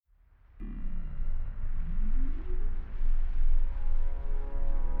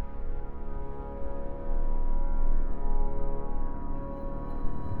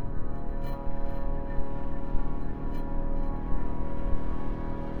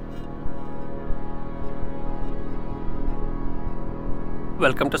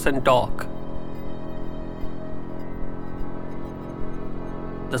Welcome to Syntalk.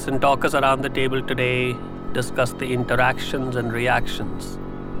 The Syntalkers around the table today discuss the interactions and reactions.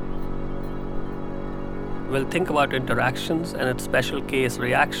 We'll think about interactions and its special case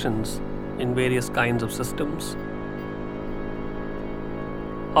reactions in various kinds of systems.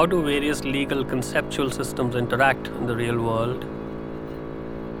 How do various legal conceptual systems interact in the real world?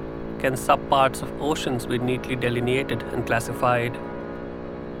 Can subparts of oceans be neatly delineated and classified?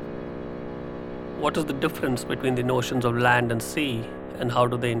 What is the difference between the notions of land and sea, and how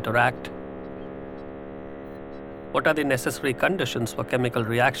do they interact? What are the necessary conditions for chemical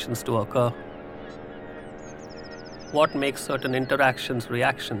reactions to occur? What makes certain interactions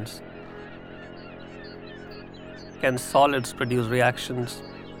reactions? Can solids produce reactions?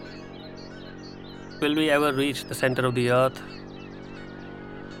 Will we ever reach the center of the earth?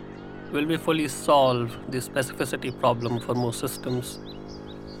 Will we fully solve the specificity problem for most systems?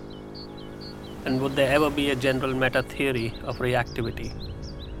 And would there ever be a general meta-theory of reactivity?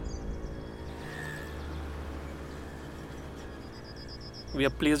 We are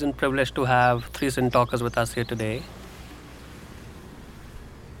pleased and privileged to have three Syntalkers with us here today.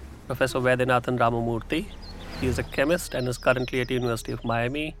 Professor Vaidyanathan Ramamurthy. He is a chemist and is currently at the University of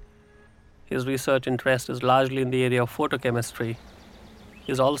Miami. His research interest is largely in the area of photochemistry.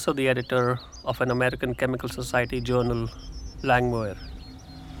 He is also the editor of an American Chemical Society journal, Langmuir.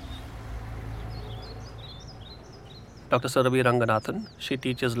 Dr. Surabhi Ranganathan. She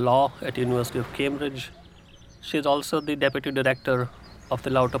teaches law at the University of Cambridge. She is also the deputy director of the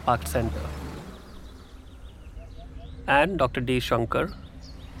Lauterpacht Center. And Dr. D. Shankar.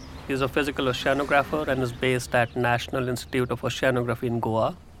 He is a physical oceanographer and is based at National Institute of Oceanography in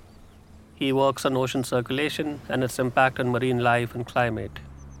Goa. He works on ocean circulation and its impact on marine life and climate.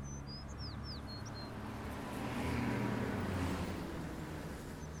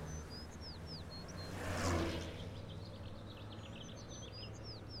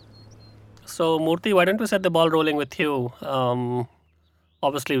 So, Murthy, why don't we set the ball rolling with you?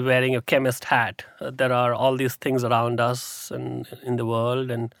 Obviously, wearing a chemist hat, there are all these things around us and in the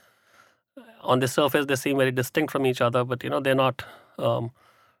world, and on the surface they seem very distinct from each other, but they're not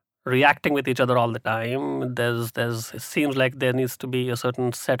reacting with each other all the time. It seems like there needs to be a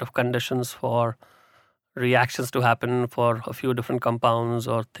certain set of conditions for reactions to happen, for a few different compounds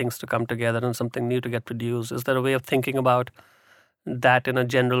or things to come together and something new to get produced. Is there a way of thinking about that in a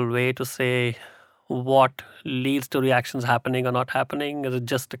general way to say what leads to reactions happening or not happening? Is it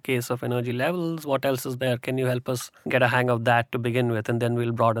just a case of energy levels? What else is there? Can you help us get a hang of that to begin with, and then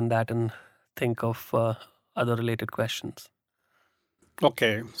we'll broaden that and think of other related questions?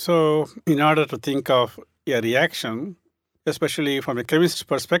 Okay, so in order to think of a reaction, especially from a chemist's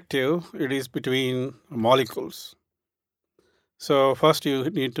perspective, it is between molecules. So first you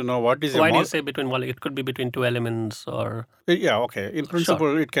need to know what is a Why do you say between molecules? It could be between two elements or... Yeah, okay. In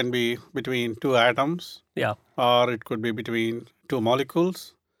principle, It can be between two atoms. Yeah. Or it could be between two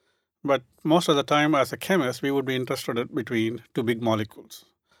molecules. But most of the time, as a chemist, we would be interested in between two big molecules.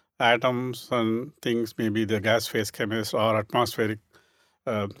 Atoms and things, maybe the gas phase chemists or atmospheric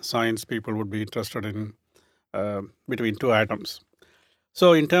science people would be interested in between two atoms.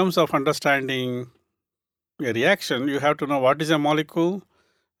 So in terms of understanding a reaction, you have to know what is a molecule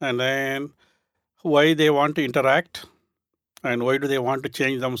and then why they want to interact and why do they want to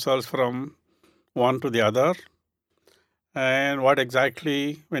change themselves from one to the other. And what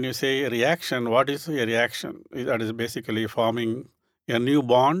exactly, when you say a reaction, what is a reaction? That is basically forming a new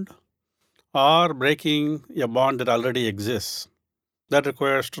bond or breaking a bond that already exists. That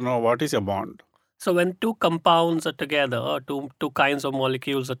requires to know what is a bond. So when two compounds are together, or two kinds of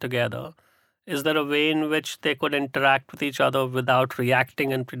molecules are together, is there a way in which they could interact with each other without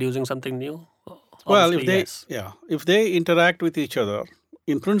reacting and producing something new? Well, if they interact with each other,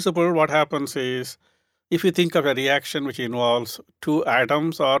 in principle, what happens is, if you think of a reaction which involves two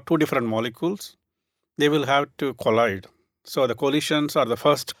atoms or two different molecules, they will have to collide. So the collisions are the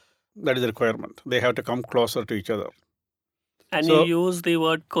first, that is the requirement. They have to come closer to each other. And you use the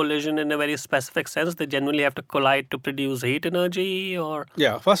word collision in a very specific sense. They generally have to collide to produce heat energy, or...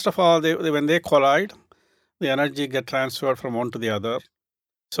 Yeah, first of all, when they collide, the energy get transferred from one to the other.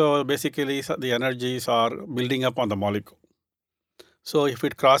 So basically, the energies are building up on the molecule. So if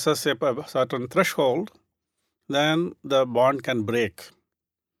it crosses a certain threshold, then the bond can break.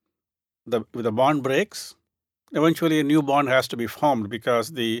 If the bond breaks, eventually a new bond has to be formed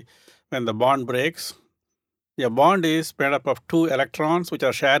because when the bond breaks, a bond is made up of two electrons which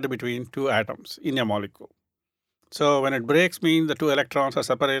are shared between two atoms in a molecule. So when it breaks, means the two electrons are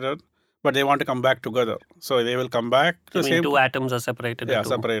separated, but they want to come back together. So they will come back to I the mean, same. two atoms are separated Yeah, into.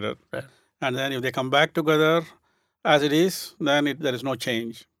 separated. Right. And then if they come back together as it is, then there is no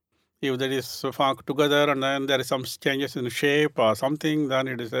change. If there is found together and then there is some changes in shape or something, then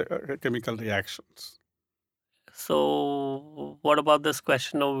it is a chemical reactions. So, what about this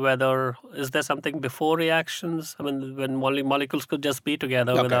question of whether is there something before reactions? I mean, when molecules could just be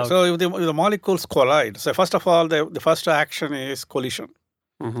together Okay, without. so if the molecules collide, so first of all, the first action is collision.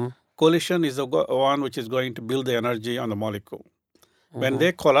 Mm-hmm. Collision is the one which is going to build the energy on the molecule. When Mm-hmm.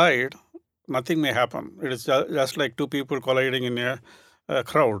 they collide, nothing may happen. It is just like two people colliding in a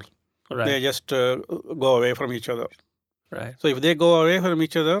crowd. Right. They just go away from each other. Right. So if they go away from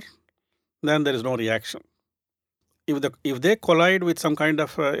each other, then there is no reaction. If they collide with some kind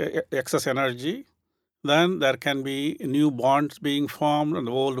of excess energy, then there can be new bonds being formed, and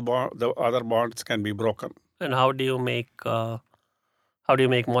the other bonds can be broken. And how do you make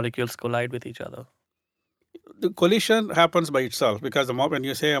molecules collide with each other? The collision happens by itself because when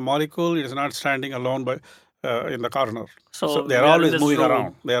you say a molecule, it is not standing alone in the corner. So they are always moving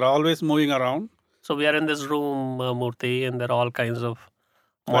around. They are always moving around. So we are in this room, Murthy, and there are all kinds of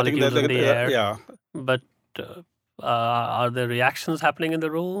I think molecules in the air. Yeah. But are there reactions happening in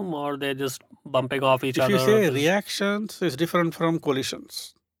the room, or they're just bumping off each other? If you say reactions, is different from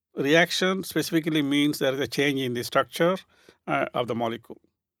collisions. Reaction specifically means there is a change in the structure of the molecule.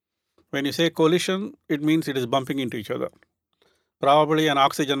 When you say collision, it means it is bumping into each other. Probably an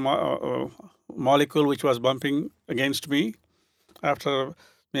oxygen molecule which was bumping against me, after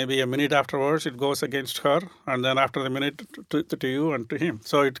maybe a minute afterwards, it goes against her, and then after the minute to you and to him.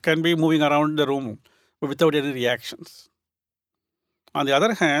 So it can be moving around the room without any reactions. On the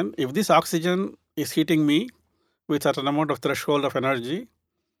other hand, if this oxygen is hitting me with a certain amount of threshold of energy,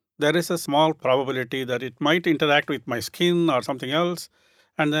 there is a small probability that it might interact with my skin or something else,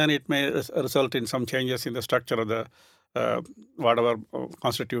 and then it may result in some changes in the structure of the whatever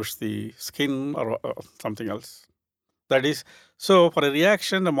constitutes the skin or something else. That is, so for a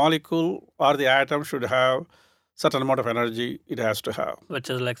reaction, the molecule or the atom should have certain amount of energy it has to have. Which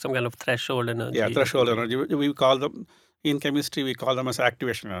is like some kind of threshold energy. Yeah, threshold energy. We call them, in chemistry, we call them as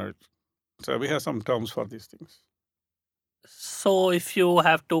activation energy. So we have some terms for these things. So if you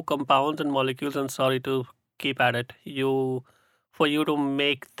have two compounds and molecules, and sorry to keep at it, for you to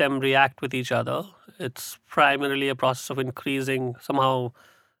make them react with each other, it's primarily a process of increasing, somehow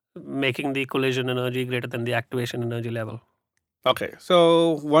making the collision energy greater than the activation energy level. Okay,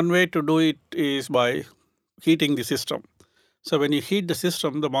 so one way to do it is by heating the system. So when you heat the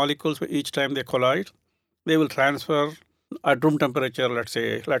system, the molecules, each time they collide, they will transfer at room temperature,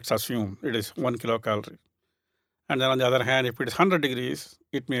 let's assume it is 1 kilocalorie. And then on the other hand, if it is 100 degrees,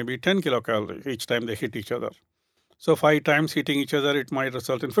 it may be 10 kilocalories each time they hit each other. So 5 times hitting each other, it might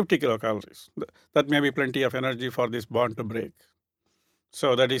result in 50 kilocalories. That may be plenty of energy for this bond to break.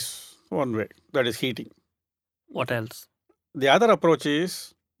 So that is one way, that is heating. What else? The other approach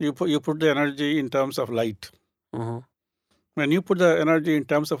is you put the energy in terms of light. Mm-hmm. When you put the energy in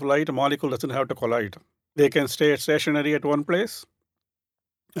terms of light, a molecule doesn't have to collide. They can stay stationary at one place,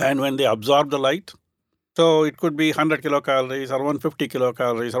 and when they absorb the light, so it could be 100 kilocalories or 150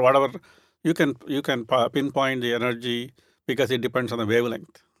 kilocalories or whatever, you can pinpoint the energy because it depends on the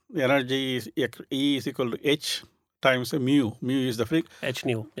wavelength. The energy is E is equal to H times mu. Mu is the H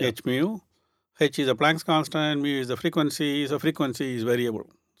nu. Yeah. H mu. H is the Planck's constant, mu is the frequency, so frequency is variable.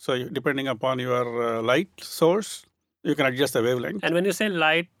 So depending upon your light source, you can adjust the wavelength. And when you say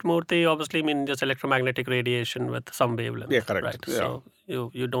light, Murthy, obviously mean just electromagnetic radiation with some wavelength. Yeah, correct. Right. Yeah. So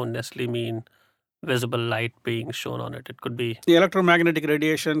you don't necessarily mean visible light being shown on it. It could be the electromagnetic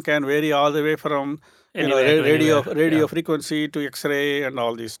radiation can vary all the way from radio frequency to X-ray and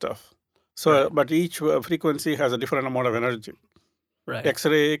all this stuff. So, right. But each frequency has a different amount of energy. Right.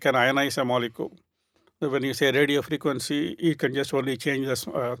 X-ray can ionize a molecule. So when you say radio frequency, it can just only change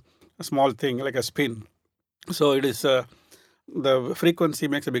a small thing like a spin. So it is the frequency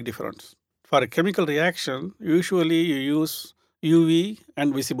makes a big difference. For a chemical reaction, usually you use UV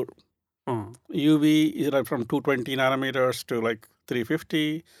and visible. UV is like from 220 nanometers to like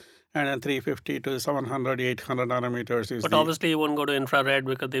 350, and then 350 to 700, 800 nanometers is. But obviously, you won't go to infrared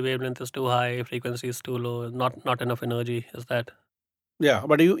because the wavelength is too high, frequency is too low, not enough energy. Is that? Yeah,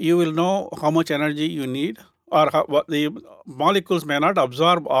 but you will know how much energy you need, or what the molecules may not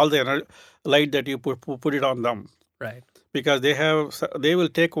absorb all the light that you put it on them. Right. Because they will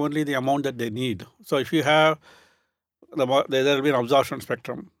take only the amount that they need. So if you have there will be an absorption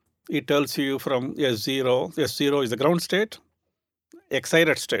spectrum. It tells you from S0 is the ground state,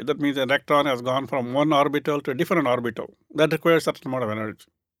 excited state. That means the electron has gone from one orbital to a different orbital. That requires a certain amount of energy.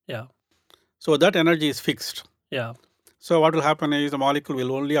 Yeah. So that energy is fixed. Yeah. So what will happen is the molecule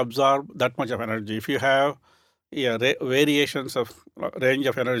will only absorb that much of energy. If you have variations of range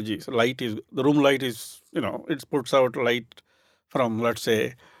of energies, light is the room light is it puts out light from, let's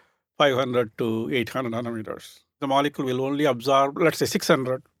say, 500 to 800 nanometers. The molecule will only absorb, let's say,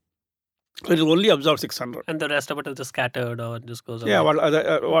 600. It will only absorb 600. And the rest of it is just scattered or it just goes away. Yeah,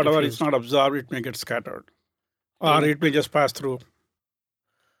 whatever is Diffused. not absorbed, it may get scattered, or it may just pass through.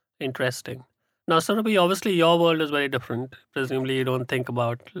 Interesting. Now, Surabhi, obviously your world is very different. Presumably, you don't think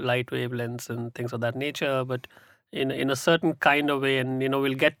about light wavelengths and things of that nature, but in a certain kind of way. And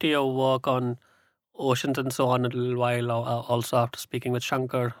we'll get to your work on oceans and so on in a little while, also after speaking with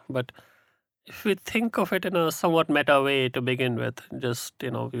Shankar. But if we think of it in a somewhat meta way to begin with, just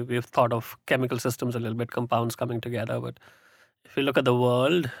we've thought of chemical systems a little bit, compounds coming together. But if you look at the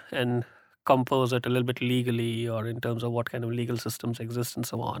world and compose it a little bit legally, or in terms of what kind of legal systems exist and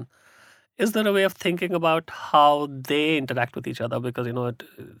so on, is there a way of thinking about how they interact with each other? Because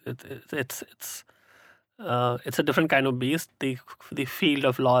it's a different kind of beast. The field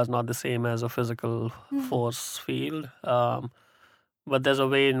of law is not the same as a physical force field. But there's a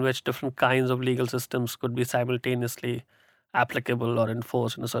way in which different kinds of legal systems could be simultaneously applicable or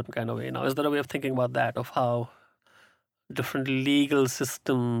enforced in a certain kind of way. Now, is there a way of thinking about that, of how different legal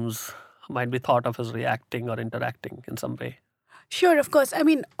systems might be thought of as reacting or interacting in some way? Sure, of course. I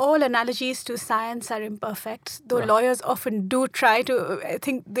mean, all analogies to science are imperfect, though lawyers often do try to. I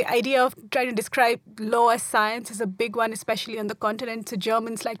think the idea of trying to describe law as science is a big one, especially on the continent. So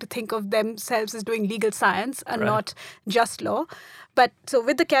Germans like to think of themselves as doing legal science and not just law. But so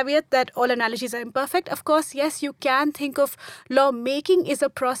with the caveat that all analogies are imperfect, of course, yes, you can think of law making is a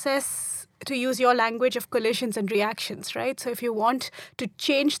process, to use your language, of collisions and reactions, right? So if you want to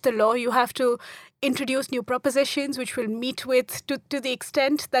change the law, you have to introduce new propositions which will meet with, to the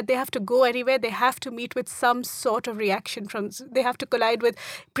extent that they have to go anywhere, they have to meet with some sort of reaction they have to collide with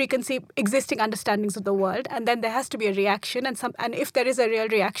preconceived existing understandings of the world, and then there has to be a reaction, and if there is a real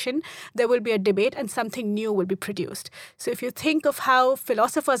reaction, there will be a debate and something new will be produced. So if you think of how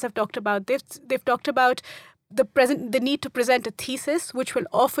philosophers have talked about this, they've talked about the need to present a thesis, which will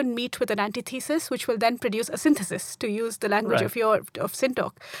often meet with an antithesis, which will then produce a synthesis, to use the language of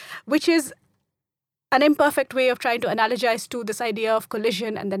Sintok, which is an imperfect way of trying to analogize to this idea of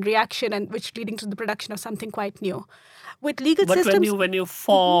collision and then reaction, and which leading to the production of something quite new. With legal systems, when you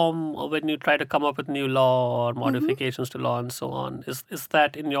form or when you try to come up with new law or modifications to law and so on, is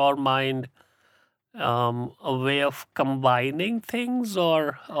that in your mind a way of combining things,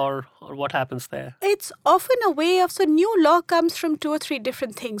 or what happens there? It's often a way of, so new law comes from two or three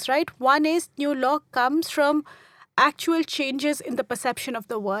different things, right? One is new law comes from actual changes in the perception of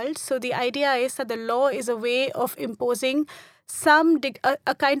the world. So the idea is that the law is a way of imposing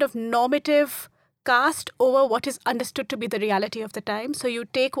a kind of normative cast over what is understood to be the reality of the time. So you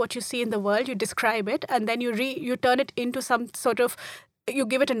take what you see in the world, you describe it, and then you turn it into some sort of, you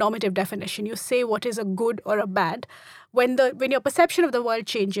give it a normative definition. You say what is a good or a bad. When your perception of the world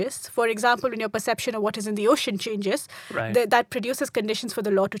changes, for example, when your perception of what is in the ocean changes, that produces conditions for the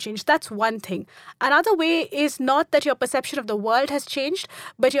law to change. That's one thing. Another way is not that your perception of the world has changed,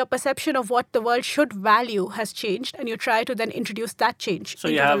 but your perception of what the world should value has changed, and you try to then introduce that change. So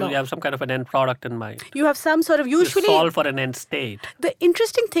you have some kind of an end product in mind. You have some sort of, usually you solve for an end state. The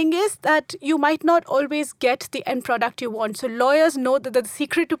interesting thing is that you might not always get the end product you want. So lawyers know that the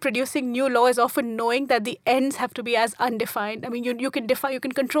secret to producing new law is often knowing that the ends have to be as undefined. I mean, you can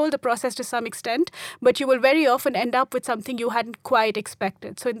control the process to some extent, but you will very often end up with something you hadn't quite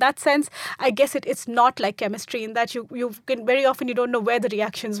expected. So in that sense, I guess it's not like chemistry in that you can very often, you don't know where the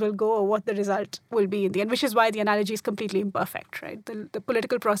reactions will go or what the result will be in the end, which is why the analogy is completely imperfect, right? The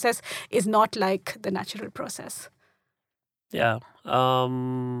political process is not like the natural process. Yeah.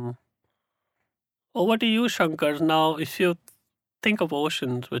 Over to you, Shankar. Now, if you think of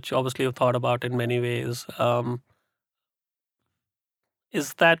oceans, which obviously you've thought about in many ways,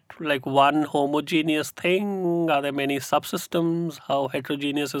 is that like one homogeneous thing? Are there many subsystems? How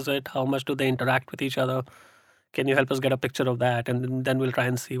heterogeneous is it? How much do they interact with each other? Can you help us get a picture of that? And then we'll try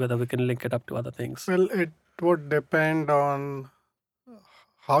and see whether we can link it up to other things. Well, it would depend on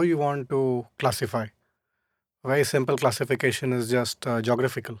how you want to classify. A very simple classification is just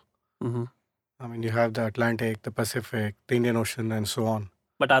geographical. Mm-hmm. I mean, you have the Atlantic, the Pacific, the Indian Ocean, and so on.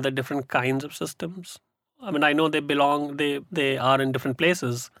 But are there different kinds of systems? I mean, I know they are in different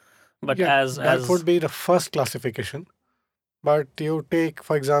places, but that would be the first classification. But you take,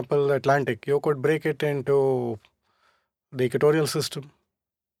 for example, the Atlantic, you could break it into the equatorial system,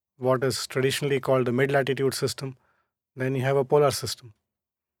 what is traditionally called the mid-latitude system. Then you have a polar system.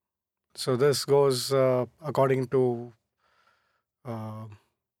 So this goes according to uh,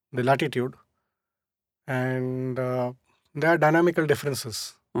 the latitude, and there are dynamical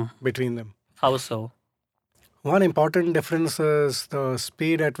differences Mm. between them. How so? One important difference is the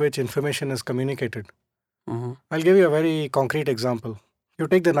speed at which information is communicated. Hmm. I'll give you a very concrete example. You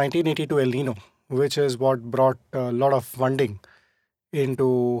take the 1982 El Nino, which is what brought a lot of funding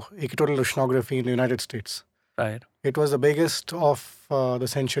into equatorial oceanography in the United States. Right. It was the biggest of the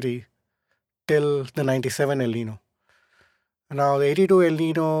century till the 97 El Nino. Now, the 82 El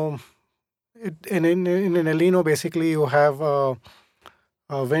Nino, in an El Nino, basically, you have a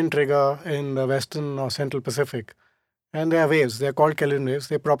wind trigger in the western or central Pacific, and there are waves. They're called Kelvin waves.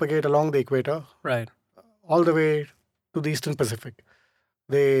 They propagate along the equator Right. all the way to the eastern Pacific.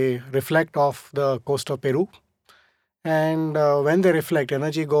 They reflect off the coast of Peru, and when they reflect,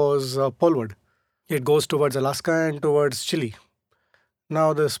 energy goes poleward. It goes towards Alaska and towards Chile.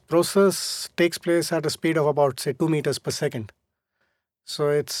 Now, this process takes place at a speed of about, say, 2 meters per second. So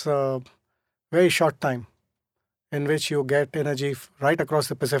it's a very short time in which you get energy right across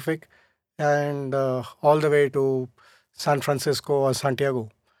the Pacific and all the way to San Francisco or Santiago.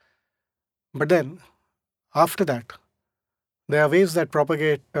 But then, after that, there are waves that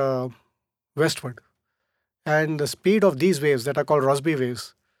propagate westward. And the speed of these waves, that are called Rossby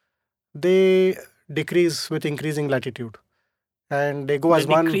waves, they decrease with increasing latitude. And they go They as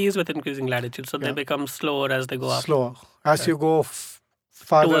one decrease with increasing latitude, so they Yeah. become slower as they go up slower. As Right. you go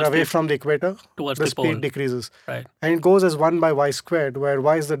farther Towards away the- from the equator, towards the the speed pole. decreases. Right. And it goes as 1 by y squared, where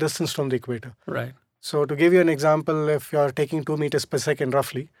y is the distance from the equator. Right. So, to give you an example, if you're taking 2 meters per second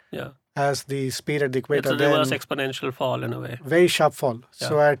roughly Yeah. as the speed at the It's equator, a then reverse exponential fall in a way. very sharp fall.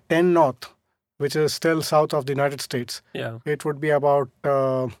 So, at 10 north, which is still south of the United States, Yeah. it would be about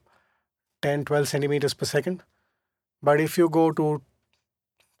 10, 12 centimeters per second. But if you go to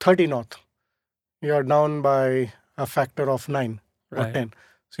 30 north, you're down by a factor of 9 or Right. 10.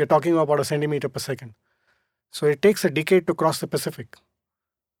 So you're talking about a centimeter per second. So it takes a decade to cross the Pacific.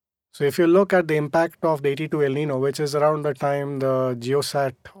 So if you look at the impact of the 82 El Nino, which is around the time the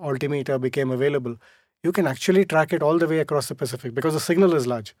GeoSat altimeter became available, you can actually track it all the way across the Pacific because the signal is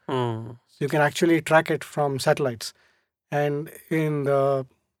large. Hmm. You can actually track it from satellites. And a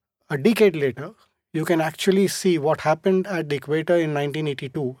decade later, you can actually see what happened at the equator in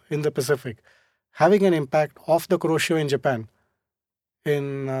 1982 in the Pacific, having an impact off the Kuroshio in Japan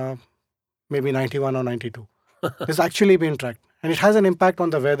in maybe 91 or 92. It's actually been tracked. And it has an impact on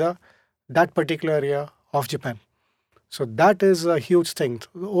the weather, that particular area of Japan. So that is a huge thing.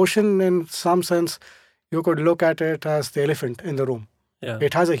 The ocean, in some sense, you could look at it as the elephant in the room. Yeah.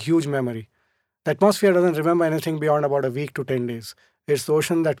 It has a huge memory. The atmosphere doesn't remember anything beyond about a week to 10 days. It's the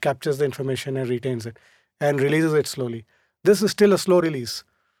ocean that captures the information and retains it and releases it slowly. This is still a slow release.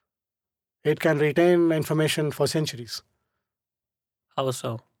 It can retain information for centuries. How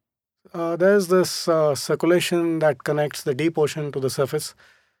so? There's this circulation that connects the deep ocean to the surface,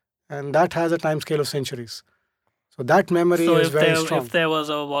 and that has a time scale of centuries. So that memory So is very strong. if there was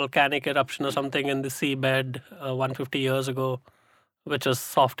a volcanic eruption or something in the seabed 150 years ago, which was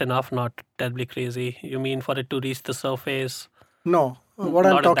soft enough, not terribly crazy, you mean for it to reach the surface? No, what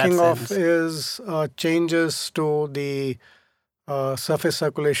I'm Not in that talking of sense. is changes to the surface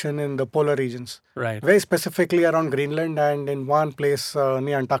circulation in the polar regions, Right. very specifically around Greenland and in one place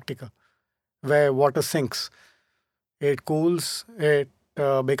near Antarctica, where water sinks. It cools, it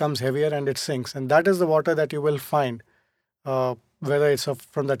becomes heavier, and it sinks. And that is the water that you will find, whether it's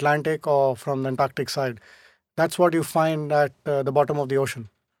from the Atlantic or from the Antarctic side. That's what you find at the bottom of the ocean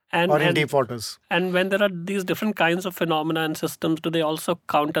And, or in and deep waters. and when there are these different kinds of phenomena and systems, do they also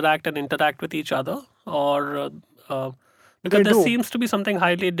counteract and interact with each other, or because They there do. seems to be something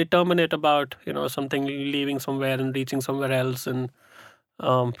highly determinate about something leaving somewhere and reaching somewhere else in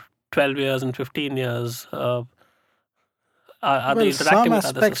 12 years and 15 years. Are they Well, interacting some with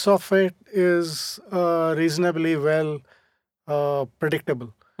other aspects of it is reasonably well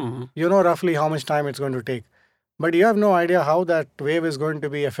predictable. systems? You know roughly how much time it's going to take. But you have no idea how that wave is going to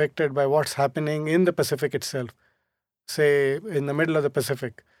be affected by what's happening in the Pacific itself. Say, in the middle of the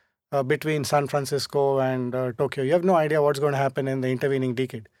Pacific, between San Francisco and Tokyo. You have no idea what's going to happen in the intervening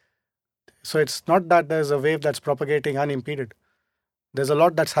decade. So it's not that there's a wave that's propagating unimpeded. There's a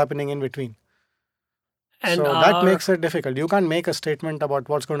lot that's happening in between. And So that makes it difficult. You can't make a statement about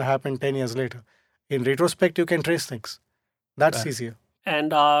what's going to happen 10 years later. In retrospect, you can trace things. That's Right. easier.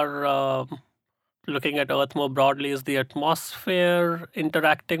 And are looking at Earth more broadly, is the atmosphere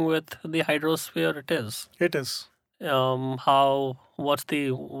interacting with the hydrosphere? It is. It is. What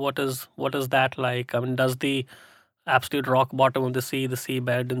is that like? I mean, does the absolute rock bottom of the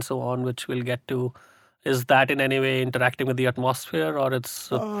seabed, and so on, which we'll get to, is that in any way interacting with the atmosphere, or its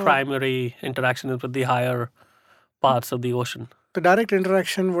primary interaction is with the higher parts of the ocean? The direct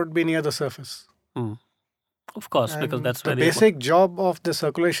interaction would be near the surface. Of course, because And that's the where basic job of the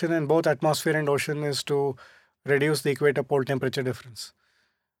circulation in both atmosphere and ocean is to reduce the equator pole temperature difference.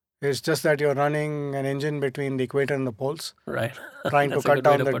 It's just that you're running an engine between the equator and the poles, right. trying to That's a cut good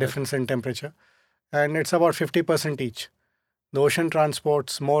way down to the put it. difference in temperature. And it's about 50% each. The ocean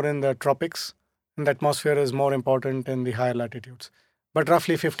transports more in the tropics, and the atmosphere is more important in the higher latitudes. But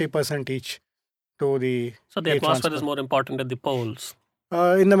roughly 50% each to the So the heat atmosphere is transport. more important at the poles.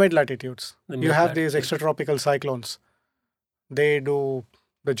 In the mid latitudes. The You have these mid-latitudes. extratropical cyclones. They do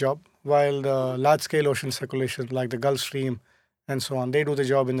the job, while the large scale ocean circulation, like the Gulf Stream and so on, they do the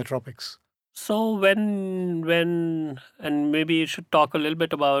job in the tropics. So when and maybe you should talk a little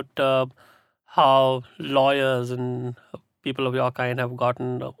bit about how lawyers and people of your kind have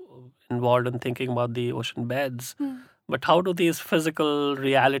gotten involved in thinking about the ocean beds. But how do these physical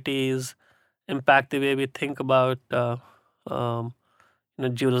realities impact the way we think about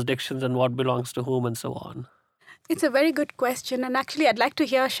jurisdictions and what belongs to whom and so on? It's a very good question. And actually, I'd like to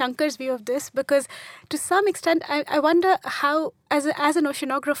hear Shankar's view of this because to some extent, I wonder how, as an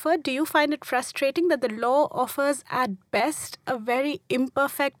oceanographer, do you find it frustrating that the law offers at best a very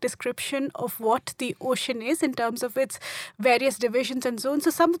imperfect description of what the ocean is in terms of its various divisions and zones? So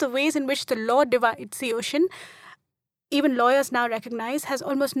some of the ways in which the law divides the ocean, even lawyers now recognize, has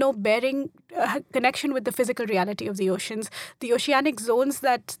almost no bearing connection with the physical reality of the oceans. The oceanic zones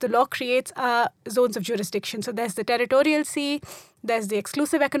that the law creates are zones of jurisdiction. So there's the territorial sea, there's the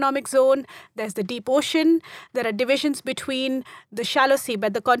exclusive economic zone, there's the deep ocean. There are divisions between the shallow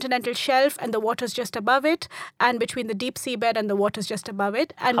seabed, the continental shelf, and the waters just above it, and between the deep seabed and the waters just above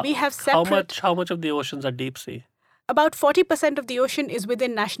it. And we have separate... How much of the oceans are deep sea? About 40% of the ocean is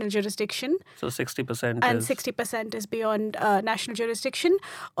within national jurisdiction. So 60% and is... 60% is beyond national jurisdiction,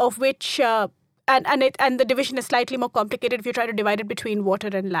 of which and the division is slightly more complicated if you try to divide it between water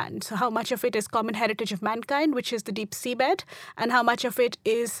and land. So how much of it is common heritage of mankind, which is the deep seabed, and how much of it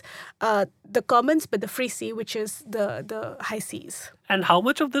is the commons, but the free sea, which is the high seas. And how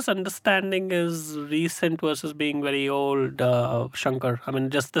much of this understanding is recent versus being very old, Shankar? I mean,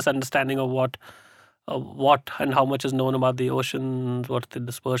 just this understanding of what and how much is known about the oceans, what's the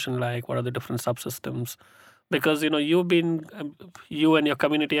dispersion like, what are the different subsystems? Because, you and your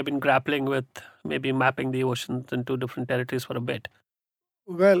community have been grappling with maybe mapping the oceans into different territories for a bit.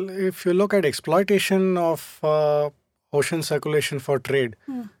 Well, if you look at exploitation of ocean circulation for trade,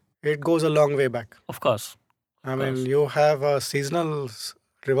 it goes a long way back. Of course. I mean, you have a seasonal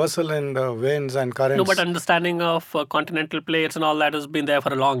reversal in the winds and currents. No, but understanding of continental plates and all that has been there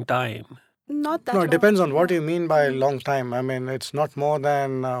for a long time. Not that No, long. it depends on what you mean by long time. I mean, it's not more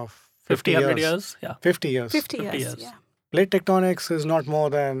than 50 100 years? Yeah. 50 years. 50 50 years, years. yeah. Plate tectonics is not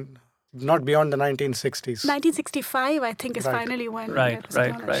beyond the 1960s. 1965, I think, is Right. finally when Right. it was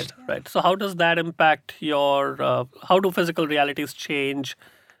acknowledged. Right. So how does that impact how do physical realities change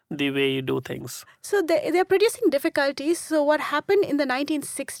the way you do things? So they're producing difficulties. So what happened in the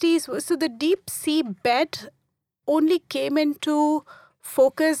 1960s was, so the deep sea bed only came into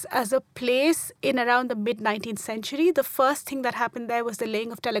focus as a place in around the mid-19th century. The first thing that happened there was the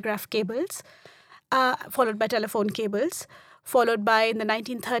laying of telegraph cables, followed by telephone cables, followed by, in the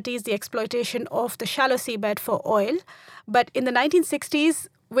 1930s, the exploitation of the shallow seabed for oil. But in the 1960s,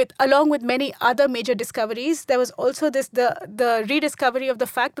 along with many other major discoveries, there was also the rediscovery of the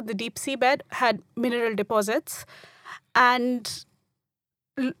fact that the deep seabed had mineral deposits. And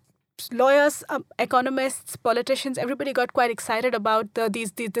lawyers, economists, politicians, everybody got quite excited about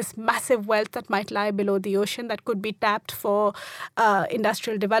this massive wealth that might lie below the ocean that could be tapped for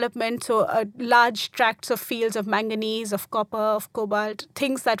industrial development. So large tracts of fields of manganese, of copper, of cobalt,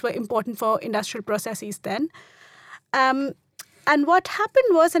 things that were important for industrial processes then. And what happened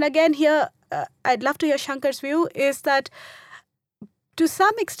was, and again here, I'd love to hear Shankar's view, is that to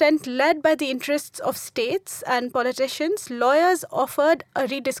some extent, led by the interests of states and politicians, lawyers offered a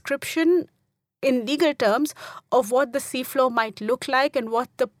redescription in legal terms of what the seafloor might look like and what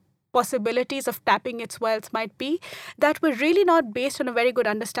the possibilities of tapping its wealth might be, that were really not based on a very good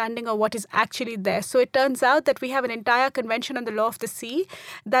understanding of what is actually there. So it turns out that we have an entire convention on the law of the sea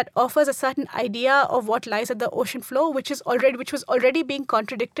that offers a certain idea of what lies at the ocean floor, which was already being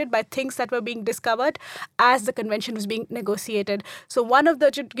contradicted by things that were being discovered as the convention was being negotiated. So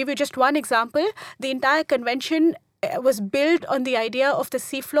to give you just one example, the entire convention was built on the idea of the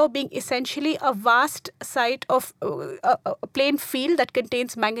seafloor being essentially a vast site of a plain field that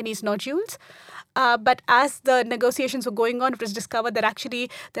contains manganese nodules. But as the negotiations were going on, it was discovered that actually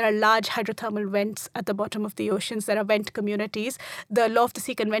there are large hydrothermal vents at the bottom of the oceans. There are vent communities. The Law of the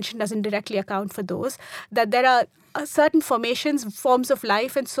Sea Convention doesn't directly account for those. That there are certain formations, forms of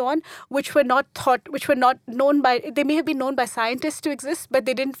life, and so on, which were not known by. They may have been known by scientists to exist, but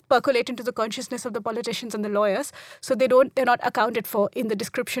they didn't percolate into the consciousness of the politicians and the lawyers. So they're not accounted for in the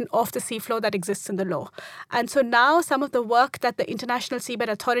description of the seafloor that exists in the law. And so now some of the work that the International Seabed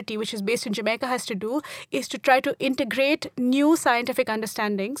Authority, which is based in Jamaica, has to do is to try to integrate new scientific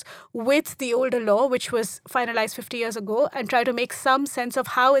understandings with the older law, which was finalized 50 years ago, and try to make some sense of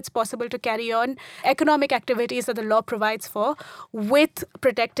how it's possible to carry on economic activities that the law provides for with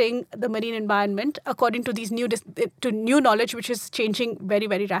protecting the marine environment according to these new knowledge, which is changing very,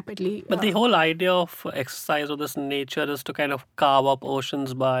 very rapidly. But the whole idea of exercise of this nature is to kind of carve up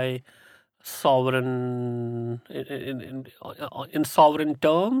oceans by sovereign in sovereign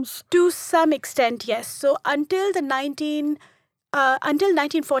terms. To some extent, yes. So until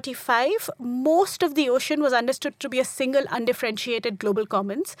 1945, most of the ocean was understood to be a single undifferentiated global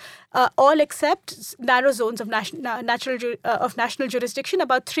commons, all except narrow zones of national jurisdiction.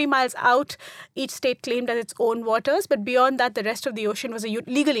 About 3 miles out, each state claimed as its own waters, but beyond that, the rest of the ocean was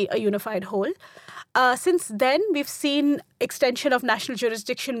legally a unified whole. Since then, we've seen extension of national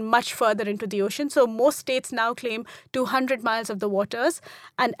jurisdiction much further into the ocean. So most states now claim 200 miles of the waters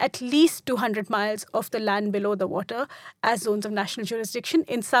and at least 200 miles of the land below the water as zones of national jurisdiction,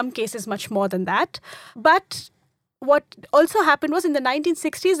 in some cases much more than that. But what also happened was in the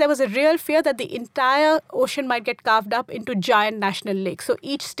 1960s, there was a real fear that the entire ocean might get carved up into giant national lakes. So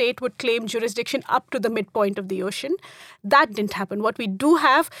each state would claim jurisdiction up to the midpoint of the ocean. That didn't happen. What we do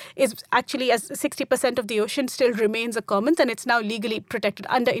have is actually, as 60% of the ocean still remains a commons, and it's now legally protected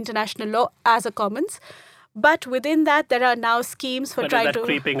under international law as a commons. But within that, there are now schemes for trying to... Is that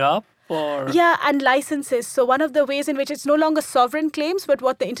creeping up? Or... Yeah, and licenses. So one of the ways in which it's no longer sovereign claims, but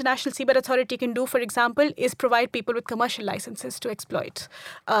what the International Seabed Authority can do, for example, is provide people with commercial licenses to exploit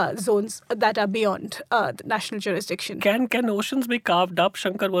zones that are beyond the national jurisdiction. Can oceans be carved up?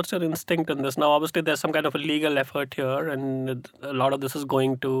 Shankar, what's your instinct in this? Now, obviously, there's some kind of a legal effort here, and a lot of this is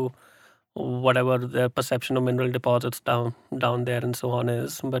going to whatever the perception of mineral deposits down there and so on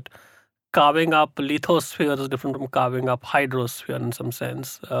is. But carving up lithosphere is different from carving up hydrosphere in some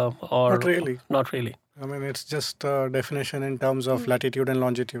sense, or Not really. Not really. I mean, it's just a definition in terms of latitude and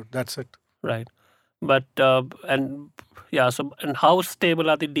longitude. That's it. Right. But So how stable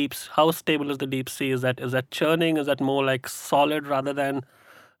are the deeps? How stable is the deep sea? Is that churning? Is that more like solid rather than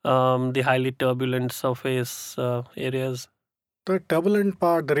the highly turbulent surface areas? The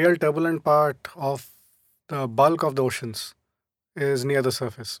real turbulent part of the bulk of the oceans is near the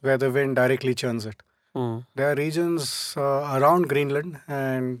surface, where the wind directly churns it. There are regions around Greenland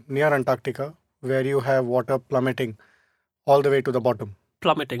and near Antarctica where you have water plummeting all the way to the bottom.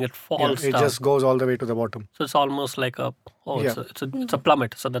 Plummeting, it falls It down. just goes all the way to the bottom. So it's almost like it's a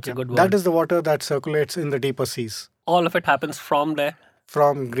plummet. So that's a good word. That is the water that circulates in the deeper seas. All of it happens from there.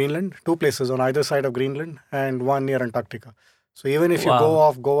 From Greenland, 2 places on either side of Greenland and 1 near Antarctica. So even if you go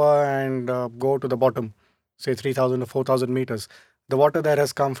off Goa and go to the bottom, say 3,000 to 4,000 meters, the water there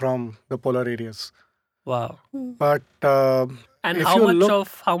has come from the polar areas. Wow. But and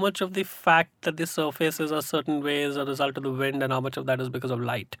how much of the fact that the surfaces are certain way is a result of the wind, and how much of that is because of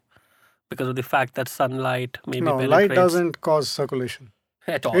light? Because of the fact that sunlight maybe penetrates? No, light doesn't cause circulation.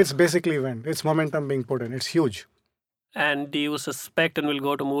 At all. It's basically wind. It's momentum being put in. It's huge. And do you suspect, and we'll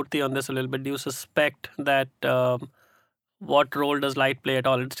go to Murthy on this a little bit, do you suspect that what role does light play at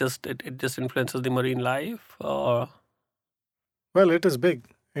all? It just influences the marine life? Or? Well, it is big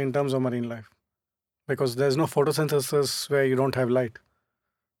in terms of marine life because there's no photosynthesis where you don't have light.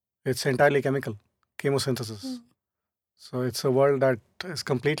 It's entirely chemical, chemosynthesis. So it's a world that is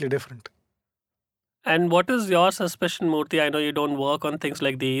completely different. And what is your suspicion, Murthy? I know you don't work on things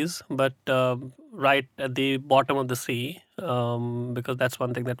like these, but right at the bottom of the sea, because that's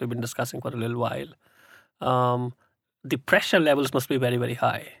one thing that we've been discussing for a little while, the pressure levels must be very, very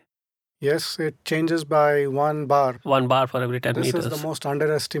high. Yes, it changes by 1 bar. 1 bar for every 10 meters. This is the most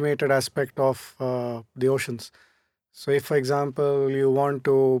underestimated aspect of the oceans. So if, for example, you want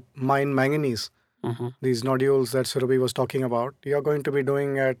to mine manganese, these nodules that Surabhi was talking about, you're going to be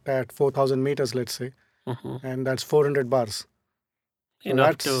doing it at 4,000 meters, let's say, and that's 400 bars.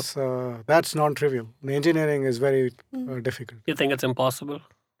 So that's non-trivial. The engineering is very difficult. You think it's impossible?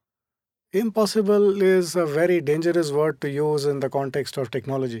 Impossible is a very dangerous word to use in the context of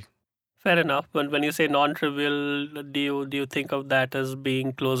technology. Fair enough. But when you say non-trivial, do you think of that as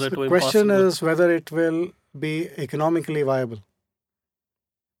being closer to impossible? The question is whether it will be economically viable.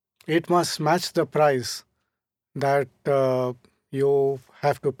 it must match the price that you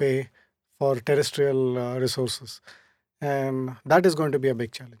have to pay for terrestrial resources. And that is going to be a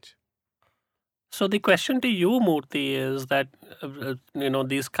big challenge. So the question to you, Murthy, is that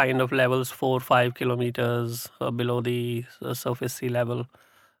these kind of levels, 4-5 kilometers below the surface sea level,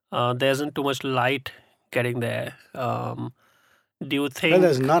 there isn't too much light getting there. Do you Well, think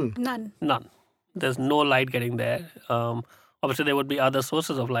there's none. None. there's no light getting there? Obviously, there would be other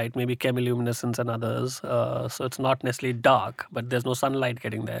sources of light, maybe chemiluminescence and others. So it's not necessarily dark, but there's no sunlight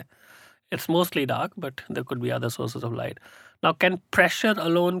getting there. It's mostly dark, but there could be other sources of light. Now, can pressure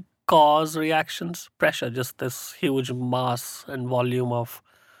alone cause reactions? Pressure, just this huge mass and volume of.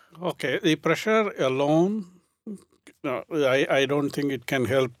 Okay, the pressure alone, no, I don't think it can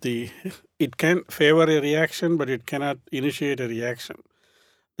help it can favor a reaction, but it cannot initiate a reaction.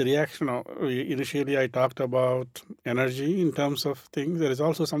 The reaction, initially I talked about energy in terms of things. There is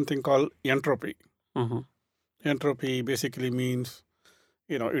also something called entropy. Mhm. Entropy basically means,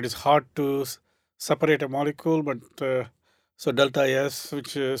 it is hard to separate a molecule, but so delta S,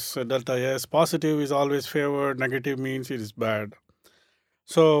 which is delta S, positive is always favored, negative means it is bad.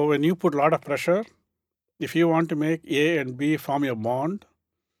 So when you put a lot of pressure, if you want to make A and B form a bond,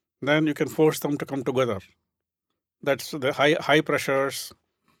 then you can force them to come together. That's the high pressures.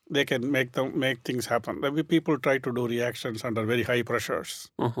 They can make things happen. Maybe people try to do reactions under very high pressures.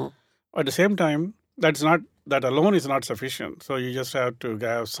 Mhm. At the same time, that alone is not sufficient. So you just have to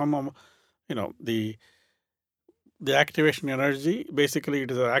have some, the activation energy. Basically,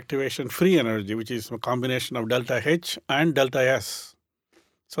 it is an activation free energy, which is a combination of delta H and delta S.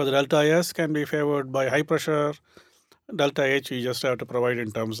 So the delta S can be favored by high pressure. Delta H you just have to provide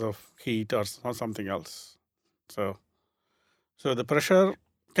in terms of heat or something else. So the pressure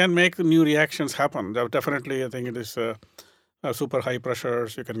can make the new reactions happen. Definitely, I think it is super high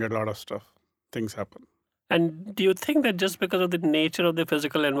pressures. You can get a lot of things happen. And do you think that just because of the nature of the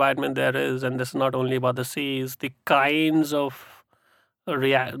physical environment there is, and this is not only about the seas, the kinds of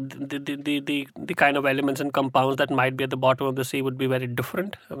the kind of elements and compounds that might be at the bottom of the sea would be very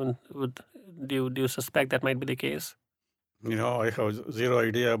different? I mean, do you suspect that might be the case? I have zero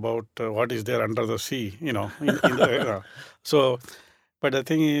idea about what is there under the sea. So, but the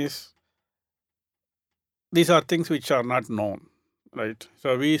thing is, these are things which are not known, right?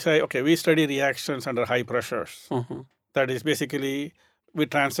 So we say, okay, we study reactions under high pressures. Mhm. That is basically we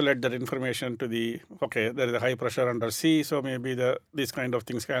translate that information to there is a high pressure under sea, so maybe these kind of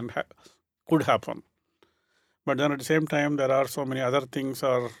things could happen. But then at the same time, there are so many other things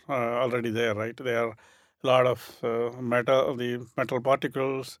are already there, right? There are a lot of metal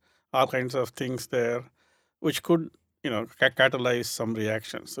particles, all kinds of things there, which could catalyze some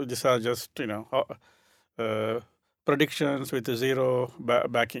reactions. So these are just predictions with zero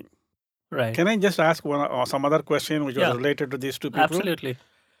backing. Right. Can I just ask some other question which Yeah. was related to these two people? Absolutely.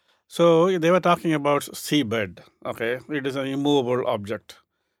 So they were talking about seabed. Okay, it is an immovable object,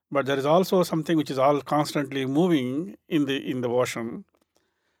 but there is also something which is all constantly moving in the ocean.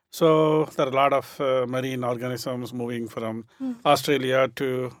 So there are a lot of marine organisms moving from Australia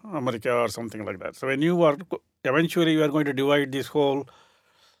to America or something like that. So when eventually you are going to divide this whole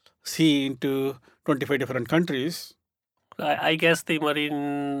sea into 25 different countries. I guess the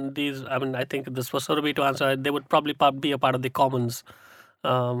marine, I think this was Surabhi to answer. They would probably be a part of the commons.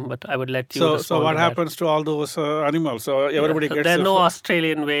 But I would let you So respond what to that. happens to all those animals? So everybody So gets. there are no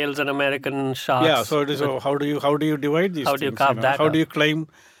Australian whales and American sharks. Yeah. So it is. So how do you divide these? How do you things, carve that How up? do you claim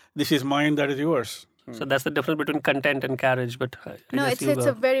this is mine, that is yours? So that's the difference between content and carriage. But I No, guess it's you it's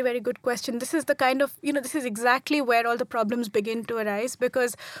go. a very, very good question. This is the kind of, this is exactly where all the problems begin to arise,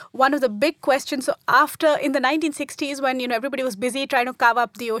 because one of the big questions, so after in the 1960s, when everybody was busy trying to carve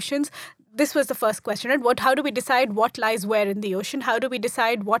up the oceans, this was the first question, right? How do we decide what lies where in the ocean? How do we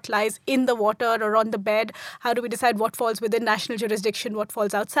decide what lies in the water or on the bed? How do we decide what falls within national jurisdiction, what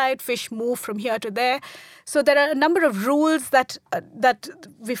falls outside? Fish move from here to there. So there are a number of rules that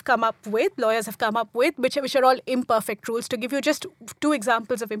we've come up with, lawyers have come up with, which are all imperfect rules. To give you just two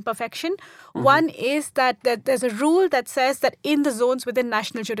examples of imperfection, one is that there's a rule that says that in the zones within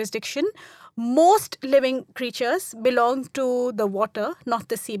national jurisdiction, most living creatures belong to the water, not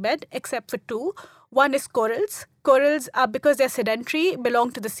the seabed, except for two. One is corals. Corals are, because they're sedentary,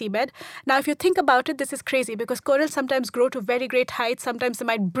 belong to the seabed. Now, if you think about it, this is crazy because corals sometimes grow to very great heights. Sometimes they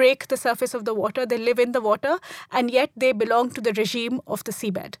might break the surface of the water. They live in the water, and yet they belong to the regime of the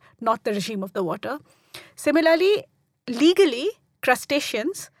seabed, not the regime of the water. Similarly, legally,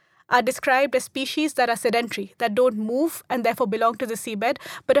 crustaceans are described as species that are sedentary, that don't move and therefore belong to the seabed.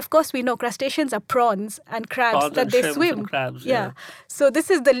 But of course, we know crustaceans are prawns and crabs Prawns that and they shrimps swim. and crabs, Yeah. yeah. So this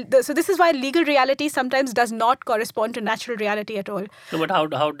is so this is why legal reality sometimes does not correspond to natural reality at all. No, but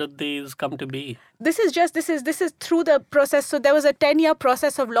how did these come to be? This is through the process. So there was a 10-year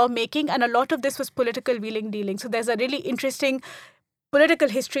process of lawmaking, and a lot of this was political wheeling dealing. So there's a really interesting political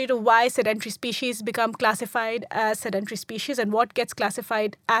history to why sedentary species become classified as sedentary species and what gets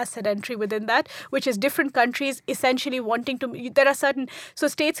classified as sedentary within that, which is different countries essentially wanting to. There are certain. So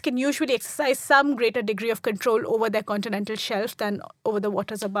states can usually exercise some greater degree of control over their continental shelf than over the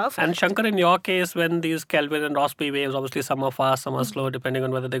waters above. And Shankar, in your case, when these Kelvin and Rossby waves, obviously some are fast, some are slow, depending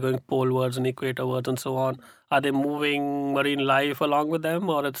on whether they're going polewards and equatorwards and so on, are they moving marine life along with them,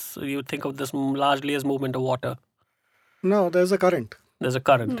 or you think of this largely as movement of water? No, there's a current. There's a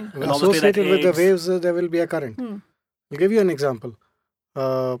current. And obviously that Associated with the aids- waves, there will be a current. I'll give you an example.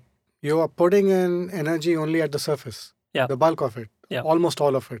 You are putting in energy only at the surface, Yeah. the bulk of it, Yeah. almost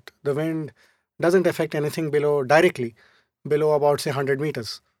all of it. The wind doesn't affect anything directly below about, say, 100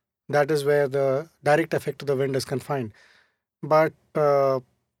 meters. That is where the direct effect of the wind is confined. But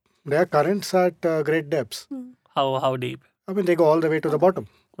there are currents at great depths. How deep? I mean, they go all the way to the bottom.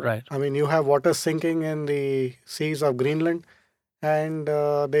 Right. I mean, you have water sinking in the seas of Greenland, and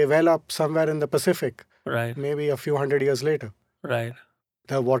they well up somewhere in the Pacific, Right. maybe a few hundred years later. Right.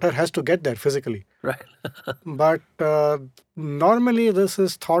 The water has to get there physically. Right. But normally, this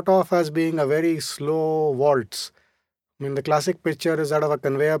is thought of as being a very slow waltz. I mean, the classic picture is that of a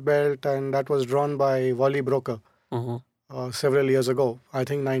conveyor belt, and that was drawn by Wally Broker hmm several years ago, I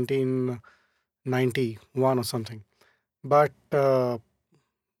think 1991 or something. But the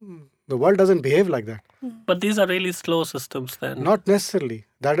world doesn't behave like that. But these are really slow systems then. Not necessarily.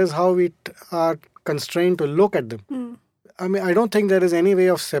 That is how we are constrained to look at them. I mean, I don't think there is any way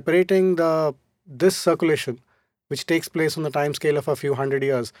of separating this circulation, which takes place on the time scale of a few hundred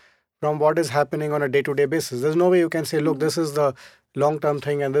years, from what is happening on a day-to-day basis. There's no way you can say, look, this is the long-term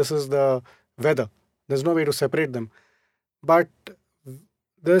thing and this is the weather. There's no way to separate them. But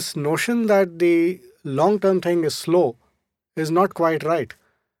this notion that the long-term thing is slow is not quite right,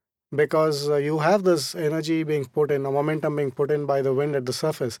 because you have this energy being put in, a momentum being put in by the wind at the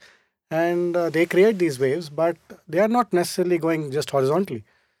surface, and they create these waves, but they are not necessarily going just horizontally.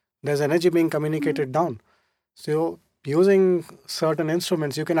 There's energy being communicated down. So using certain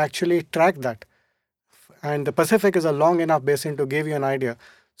instruments, you can actually track that. And the Pacific is a long enough basin to give you an idea.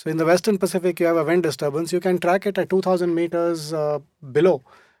 So in the Western Pacific, you have a wind disturbance. You can track it at 2,000 meters below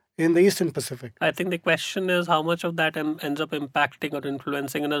in the Eastern Pacific. I think the question is how much of that ends up impacting or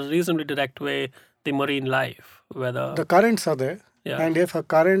influencing in a reasonably direct way the marine life. Whether The currents are there. Yeah. And if a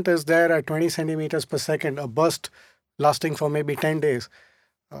current is there at 20 centimeters per second, a burst lasting for maybe 10 days,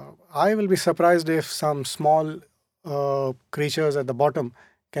 I will be surprised if some small creatures at the bottom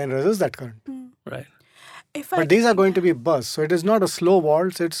can resist that current. right. But these are going to be bursts. So it is not a slow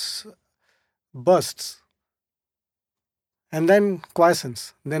waltz, it's bursts. And then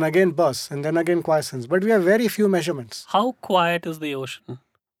quiescence, then again bursts, and then again quiescence. But we have very few measurements. How quiet is the ocean?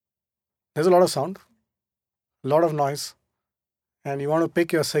 There's a lot of sound, a lot of noise. And you want to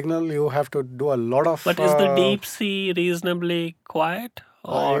pick your signal, you have to do a lot of... But is the deep sea reasonably quiet?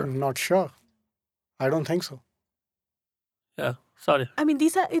 Or I'm not sure. I don't think so. yeah, sorry. I mean,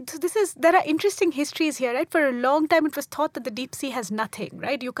 there are interesting histories here, right? For a long time, it was thought that the deep sea has nothing,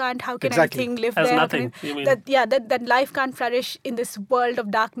 right? You can't, how can Exactly. anything live Has there? nothing, you mean? That life can't flourish in this world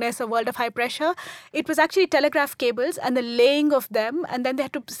of darkness, a world of high pressure. It was actually telegraph cables and the laying of them, and then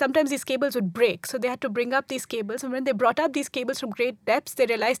sometimes these cables would break. So they had to bring up these cables, and when they brought up these cables from great depths, they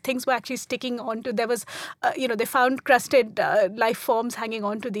realized things were actually sticking onto, they found crusted life forms hanging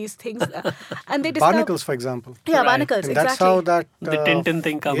onto these things. And they discovered... Barnacles, for example. Yeah, Right. barnacles, And exactly. that's how that... The Tintin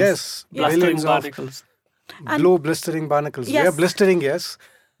thing comes. Yes, Blustering billions of barnacles. blue blistering barnacles. Yes. They are blistering, yes.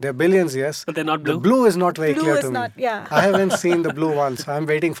 They're billions, yes. But they're not The blue. blue is not very Blue clear is to me. not, yeah. I haven't seen the blue one, so I'm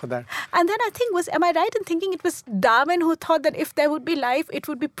waiting for that. And then I think am I right in thinking it was Darwin who thought that if there would be life, it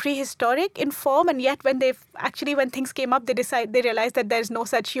would be prehistoric in form, and yet when things came up, they realized that there's no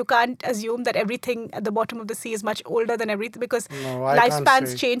such, you can't assume that everything at the bottom of the sea is much older than everything, because No, I can't lifespans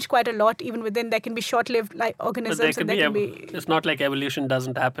say. change quite a lot, even within, there can be short-lived But organisms, there and can be, it's not like evolution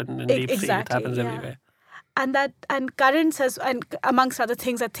doesn't happen in deep sea. It exactly, happens yeah. everywhere. And currents and amongst other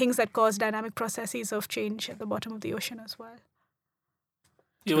things are things that cause dynamic processes of change at the bottom of the ocean as well.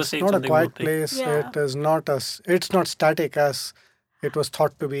 You were It's saying not a something quiet Murthy. place. Yeah. It is not it's not static as it was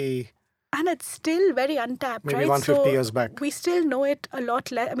thought to be And it's still very untapped, Maybe right? 150 So years back. we still know it a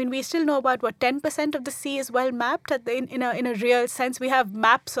lot less. I mean, we still know about 10% of the sea is well mapped in a real sense. We have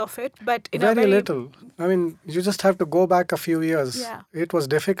maps of it, but in a Very very little. I mean, you just have to go back a few years. Yeah. It was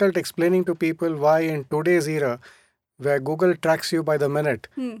difficult explaining to people why in today's era, where Google tracks you by the minute,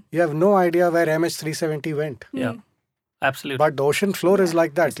 you have no idea where MH370 went. Yeah, absolutely. But the ocean floor is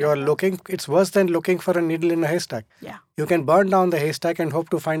like that. it's You like are that. looking, it's worse than looking for a needle in a haystack. Yeah, You can burn down the haystack and hope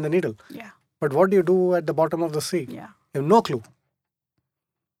to find the needle. yeah, But what do you do at the bottom of the sea? yeah, You have no clue.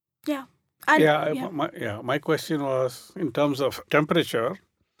 yeah. And My question was in terms of temperature.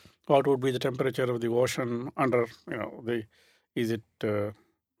 What would be the temperature of the ocean under? Is it 2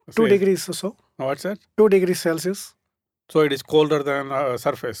 say- degrees or so. What's that? 2 degrees Celsius. So it is colder than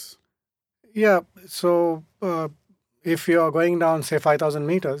surface. Yeah. So if you are going down, say, 5,000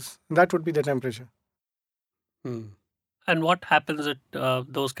 meters, that would be the temperature. Hmm. And what happens at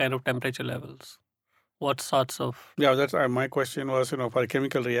those kind of temperature levels? What sorts of Yeah, that's my question was. For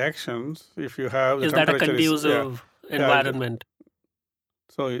chemical reactions, if you have the is that a temperature conducive environment?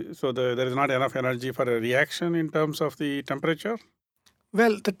 So there is not enough energy for a reaction in terms of the temperature.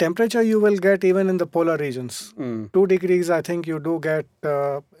 Well, the temperature you will get even in the polar regions. Hmm. 2 degrees, I think you do get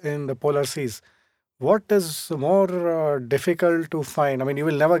in the polar seas. What is more difficult to find? I mean, you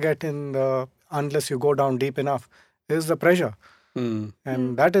will never get unless you go down deep enough, is the pressure. Hmm.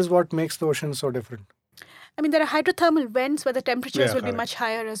 And that is what makes the ocean so different. I mean, there are hydrothermal vents where the temperatures Yeah, will be correct. much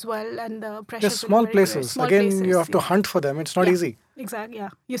higher as well, and the pressure. Just small places. Again, you have to hunt for them. It's not easy. Exactly. Yeah,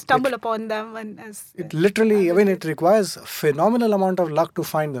 you stumble upon them, and as It literally, it requires a phenomenal amount of luck to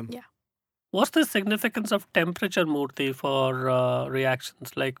find them. Yeah. What's the significance of temperature, Murthy, for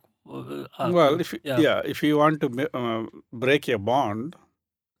reactions? Like, Well, if you want to break a bond,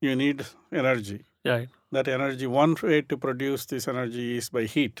 you need energy. right, That energy, one way to produce this energy is by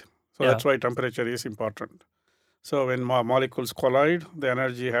heat. So Yeah. that's why temperature is important. So when molecules collide, the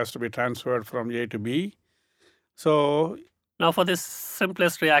energy has to be transferred from A to B. So now for the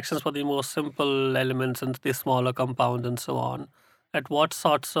simplest reactions, for the most simple elements and the smaller compounds and so on, at what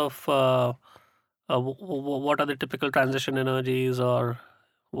sorts of what are the typical transition energies, or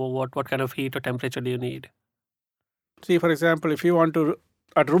what kind of heat or temperature do you need? see, for example, if you want to,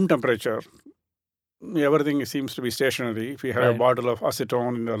 at room temperature, everything seems to be stationary. If you have a Right. bottle of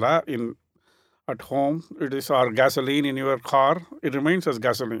acetone in the at home, it is or gasoline in your car, it remains as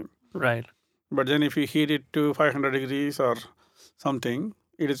gasoline. Right, But then if you heat it to 500 degrees or something,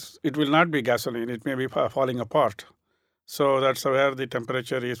 it will not be gasoline. It may be falling apart. So that's where the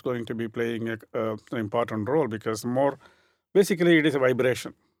temperature is going to be playing an important role, because basically it is a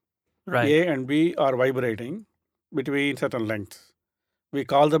vibration. right, A and B are vibrating between certain lengths. We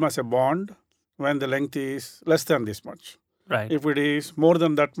call them as a bond when the length is less than this much. right, If it is more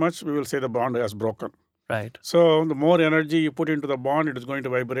than that much, we will say the bond has broken. right. So the more energy you put into the bond, it is going to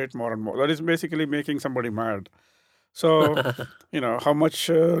vibrate more and more. That is basically making somebody mad. So, how much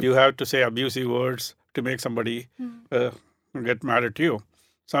you have to say abusive words to make somebody get mad at you.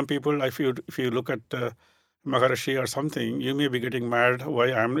 Some people, if you look at Maharishi or something, you may be getting mad. Why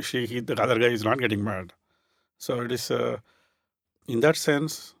the other guy is not getting mad. So it is, in that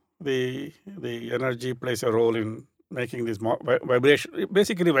sense, the energy plays a role in making this vibration.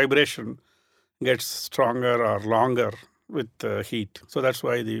 Basically, vibration gets stronger or longer with heat. So that's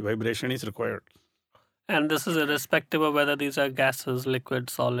why the vibration is required. And this is irrespective of whether these are gases, liquid,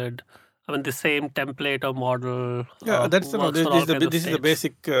 solid. I mean, the same template or model. Yeah, that's works this for all is the kinds of this is the states.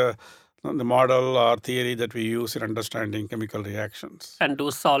 basic the model or theory that we use in understanding chemical reactions. And do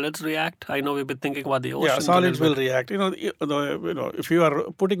solids react? I know we've been thinking about the ocean. Yeah, solids will react. If you are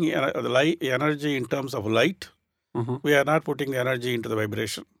putting the energy in terms of light, we are not putting the energy into the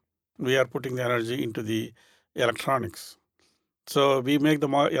vibration. We are putting the energy into the electronics. So we make the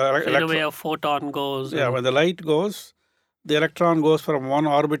in a way a photon goes. Yeah, when the light goes, the electron goes from one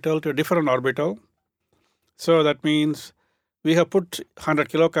orbital to a different orbital. So that means we have put 100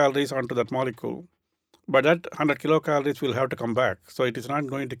 kilocalories onto that molecule, but that 100 kilocalories will have to come back. So it is not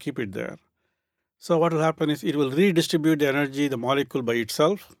going to keep it there. So what will happen is it will redistribute the energy, the molecule by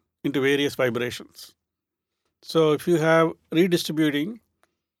itself, into various vibrations. So if you have redistributing,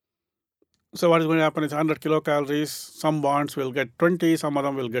 so what is going to happen is 100 kilocalories, some bonds will get 20, some of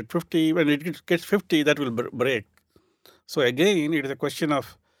them will get 50. When it gets 50, that will break. So again, it is a question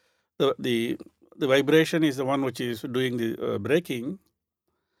of the vibration is the one which is doing the breaking.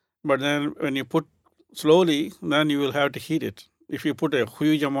 But then when you put slowly, then you will have to heat it. If you put a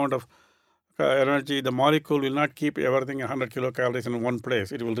huge amount of energy, the molecule will not keep everything 100 kilocalories in one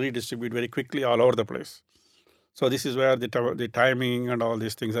place. It will redistribute very quickly all over the place. So this is where the timing and all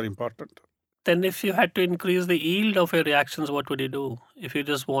these things are important. Then if you had to increase the yield of your reactions, what would you do? If you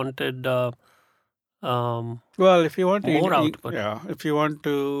just wanted Well, if you want to, more output. if you want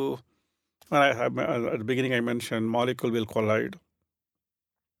to, at the beginning I mentioned molecule will collide.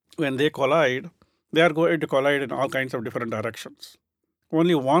 When they collide, they are going to collide in all kinds of different directions.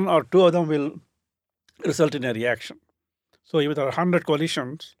 Only one or two of them will result in a reaction. So if there are 100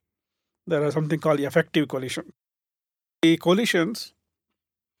 collisions, there are something called effective collision. The collisions,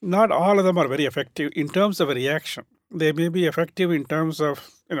 not all of them are very effective in terms of a reaction. They may be effective in terms of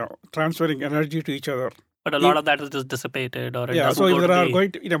transferring energy to each other. But a lot of that is just dissipated, or it doesn't So go if to there are the...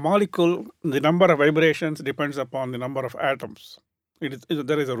 going to, in a molecule, the number of vibrations depends upon the number of atoms.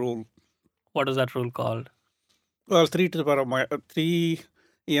 There is a rule. What is that rule called? Well, 3 to the power of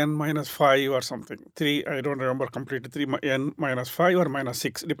 3n minus 5 or something. 3, I don't remember completely, 3n minus 5 or minus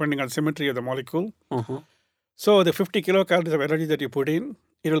 6, depending on symmetry of the molecule. So the 50 kilocalories of energy that you put in,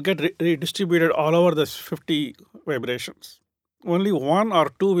 it will get redistributed all over the 50 vibrations. Only one or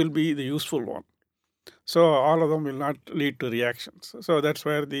two will be the useful one. So all of them will not lead to reactions. So that's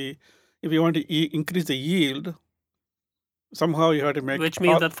where if you want to increase the yield, somehow you have to make... Which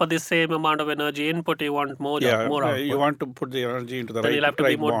means that for the same amount of energy input, you want more output. You want to put the energy into the then right bonds. You'll have to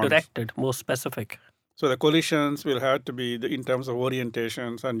be more directed, more specific. So the collisions will have to be, in terms of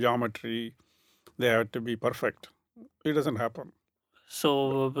orientations and geometry, they have to be perfect. It doesn't happen.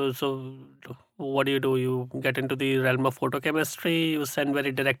 So what do? You get into the realm of photochemistry, you send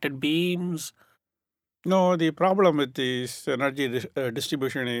very directed beams? No, the problem with this energy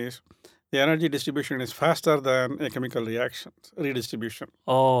distribution is, the energy distribution is faster than a chemical reaction redistribution.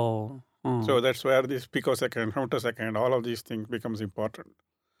 Oh. So that's where this picosecond, femtosecond, all of these things becomes important.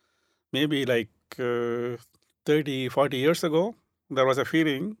 Maybe like 30, 40 years ago, there was a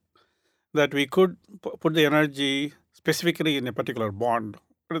feeling that we could put the energy specifically in a particular bond.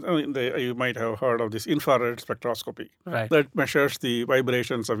 You might have heard of this infrared spectroscopy. Right. That measures the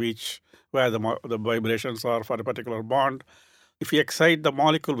vibrations of each, where the vibrations are for a particular bond. If you excite the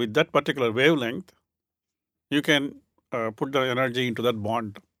molecule with that particular wavelength, you can put the energy into that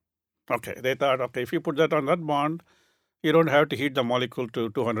bond. Okay, they thought, if you put that on that bond, you don't have to heat the molecule to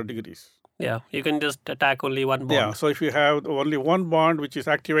 200 degrees. Yeah, you can just attack only one bond. Yeah, so if you have only one bond which is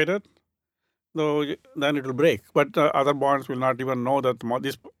activated, then it will break. But other bonds will not even know that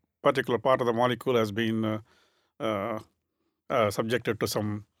this particular part of the molecule has been subjected to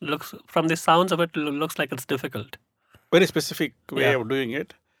some... From the sounds of it, looks like it's difficult. Very specific way of doing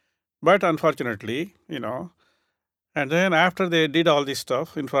it. But unfortunately, and then after they did all this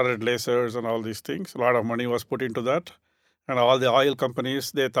stuff, infrared lasers and all these things, a lot of money was put into that. And all the oil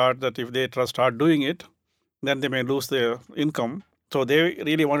companies, they thought that if they start doing it, then they may lose their income. So they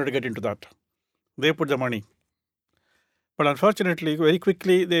really wanted to get into that. They put the money. But unfortunately, very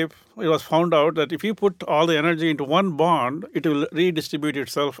quickly, it was found out that if you put all the energy into one bond, it will redistribute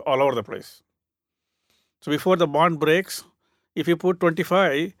itself all over the place. So before the bond breaks, if you put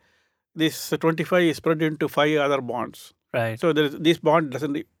 25, this 25 is spread into 5 other bonds. Right. So this bond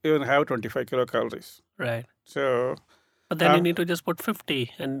doesn't even have 25 kilocalories. Right. So... But then you need to just put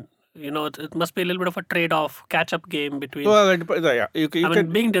 50, and it must be a little bit of a trade-off, catch-up game between... Well, you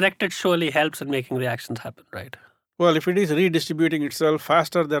can... being directed surely helps in making reactions happen, right? Well, if it is redistributing itself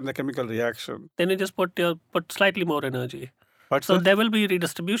faster than the chemical reaction... Then you just put slightly more energy. So there will be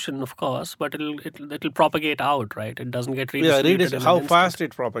redistribution, of course, but it'll propagate out, right? It doesn't get redistributed. Yeah, how fast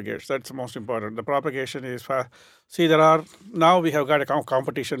it propagates, that's the most important. The propagation is fast. See, now we have got a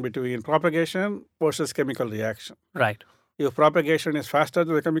competition between propagation versus chemical reaction. Right. If propagation is faster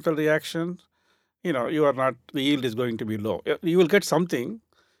than the chemical reaction, the yield is going to be low. You will get something,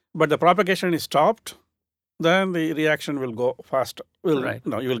 but the propagation is stopped, then the reaction will go faster. You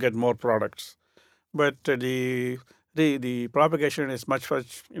will get more products. But the propagation is much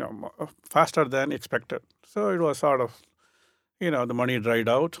faster than expected. So it was sort of, the money dried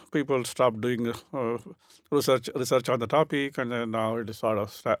out. People stopped doing research on the topic, and then now it is sort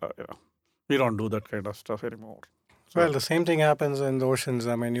of, we don't do that kind of stuff anymore. So, well, the same thing happens in the oceans.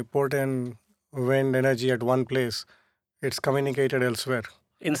 I mean, you put in wind energy at one place, it's communicated elsewhere.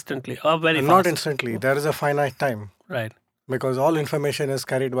 Instantly, or very fast. Not instantly. There is a finite time. Right. Because all information is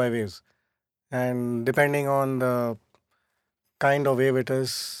carried by waves. And depending on the kind of wave it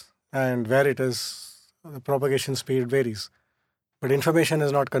is and where it is, the propagation speed varies. But information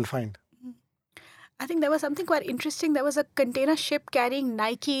is not confined. I think there was something quite interesting. There was a container ship carrying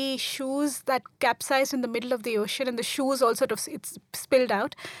Nike shoes that capsized in the middle of the ocean, and the shoes all sort of spilled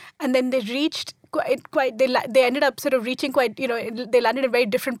out. And then they reached they ended up sort of reaching quite, they landed in very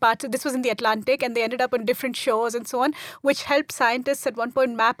different parts. This was in the Atlantic, and they ended up on different shores and so on, which helped scientists at one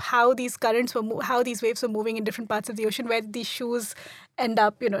point map how these currents how these waves were moving in different parts of the ocean, where these shoes end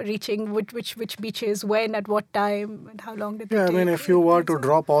up, reaching which beaches, when, at what time, and how long did they Yeah, I take. mean, if you were to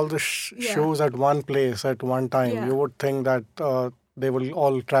drop all the shoes at one place at one time, Yeah. you would think that they will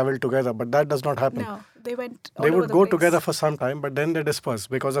all travel together, but that does not happen. No, they went all They over would the go place. together for some time, but then they disperse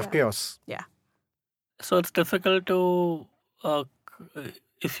because of Yeah. chaos. Yeah. So it's difficult to,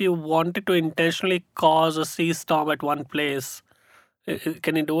 if you wanted to intentionally cause a sea storm at one place,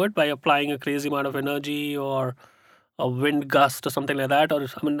 can you do it by applying a crazy amount of energy or a wind gust or something like that? Or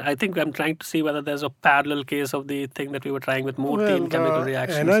I think I'm trying to see whether there's a parallel case of the thing that we were trying with Murthy in chemical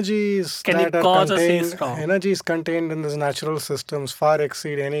reactions. Energies Can it that are cause a sea contained, storm? energies contained in these natural systems far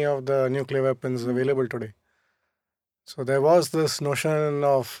exceed any of the nuclear weapons available today. So there was this notion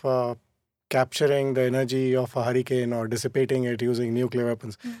of capturing the energy of a hurricane or dissipating it using nuclear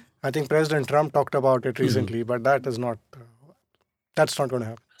weapons. I think President Trump talked about it recently, but that is not. That's not going to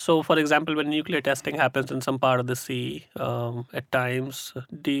happen. So, for example, when nuclear testing happens in some part of the sea, at times,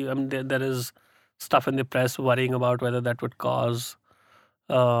 there is stuff in the press worrying about whether that would cause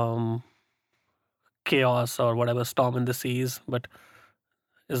chaos or whatever storm in the seas. But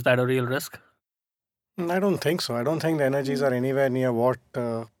is that a real risk? I don't think so. I don't think the energies are anywhere near what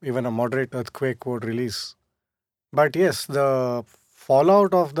even a moderate earthquake would release. But yes, the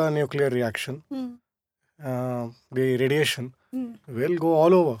fallout of the nuclear reaction, the radiation, will go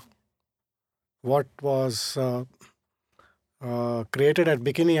all over. What was created at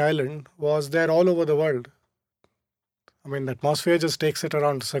Bikini Island was there all over the world. I mean, the atmosphere just takes it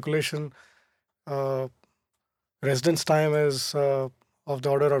around circulation. Residence time is of the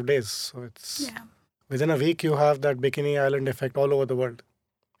order of days. So it's within a week you have that Bikini Island effect all over the world.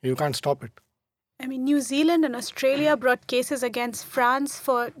 You can't stop it. I mean, New Zealand and Australia brought cases against France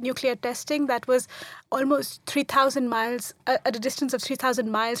for nuclear testing that was almost 3,000 miles, at a distance of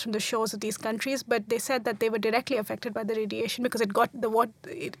 3,000 miles from the shores of these countries. But they said that they were directly affected by the radiation because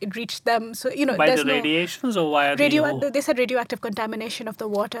it reached them. So, By there's the radiations or why they said radioactive contamination of the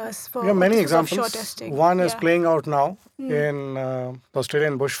waters for many offshore examples. testing. One is playing out now in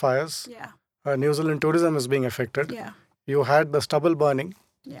Australian bushfires. Yeah. New Zealand tourism is being affected. Yeah. You had the stubble burning.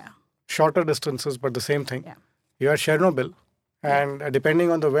 Yeah. Shorter distances, but the same thing. Yeah. You had Chernobyl, and depending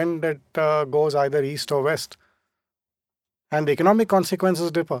on the wind, it goes either east or west. And the economic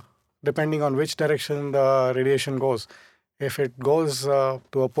consequences differ depending on which direction the radiation goes. If it goes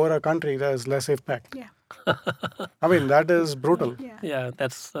to a poorer country, there's less impact. Yeah. I mean, that is brutal. Yeah. Yeah,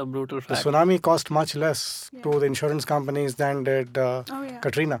 that's a brutal The fact. tsunami cost much less to the insurance companies than did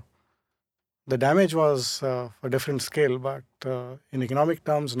Katrina. The damage was a different scale, but in economic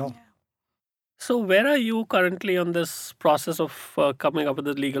terms, no. Yeah. So where are you currently on this process of coming up with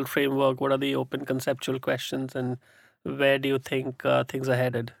the legal framework? What are the open conceptual questions and where do you think things are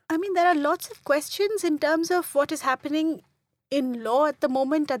headed? I mean, there are lots of questions in terms of what is happening in law at the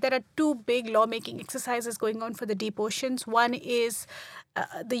moment. There are two big lawmaking exercises going on for the deep oceans. One is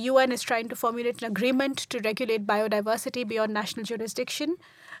the UN is trying to formulate an agreement to regulate biodiversity beyond national jurisdiction.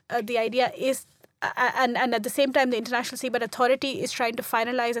 The idea is, and at the same time, the International Seabed Authority is trying to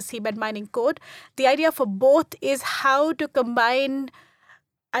finalize a seabed mining code. The idea for both is how to combine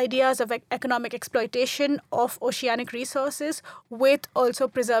ideas of economic exploitation of oceanic resources with also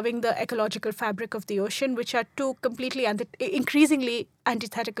preserving the ecological fabric of the ocean, which are two completely increasingly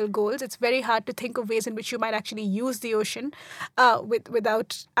antithetical goals. It's very hard to think of ways in which you might actually use the ocean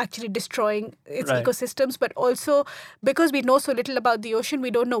without actually destroying its ecosystems. But also, because we know so little about the ocean,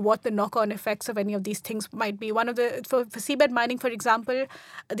 we don't know what the knock-on effects of any of these things might be. For seabed mining, for example,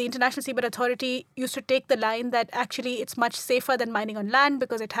 the International Seabed Authority used to take the line that actually it's much safer than mining on land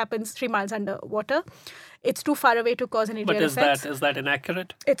because it happens 3 miles underwater. It's too far away to cause any real effects. Is that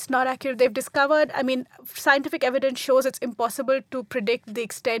inaccurate? It's not accurate. They've discovered, scientific evidence shows it's impossible to predict the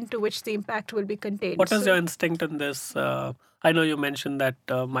extent to which the impact will be contained. What is your instinct in this? I know you mentioned that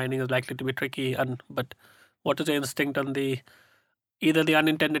mining is likely to be tricky, but what is your instinct on either the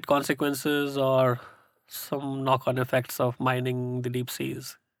unintended consequences or some knock-on effects of mining the deep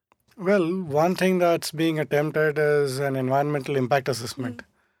seas? Well, one thing that's being attempted is an environmental impact assessment.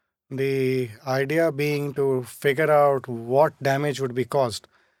 The idea being to figure out what damage would be caused.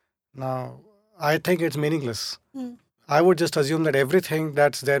 Now, I think it's meaningless. I would just assume that everything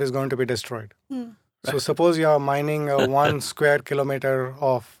that's there is going to be destroyed. So suppose you are mining 1 square kilometer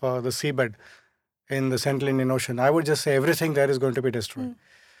of the seabed in the Central Indian Ocean. I would just say everything there is going to be destroyed.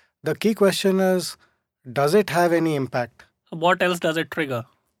 The key question is, does it have any impact? What else does it trigger?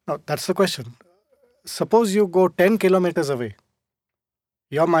 No, that's the question. suppose you go 10 kilometers away.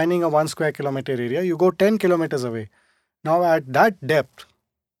 You're mining a 1 square kilometer area. You go 10 kilometers away. Now at that depth,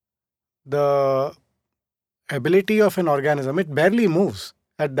 the ability of an organism, it barely moves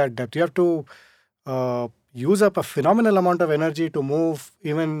at that depth. You have to use up a phenomenal amount of energy to move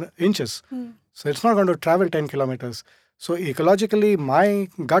even inches. So it's not going to travel 10 kilometers. So ecologically, my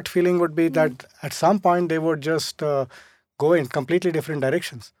gut feeling would be that at some point they would just go in completely different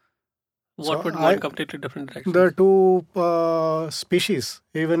directions. What would go in completely different directions? The two species,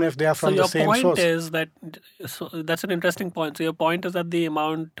 even if they are from the same source. So your point is that, so that's an interesting point. So your point is that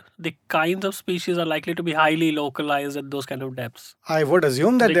the kinds of species are likely to be highly localized at those kind of depths. I would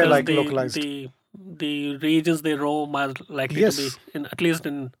assume that they're like localized. The regions they roam are likely to be, at least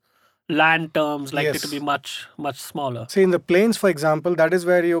in land terms, likely to be much, much smaller. See, in the plains, for example, that is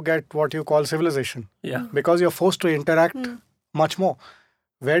where you get what you call civilization. Yeah. Because you're forced to interact much more.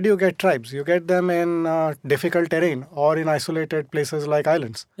 Where do you get tribes? You get them in difficult terrain or in isolated places like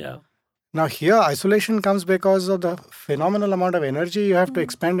islands. Yeah. Now here, isolation comes because of the phenomenal amount of energy you have to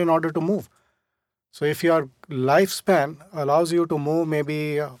expend in order to move. So if your lifespan allows you to move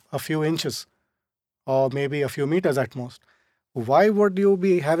maybe a few inches or maybe a few meters at most, why would you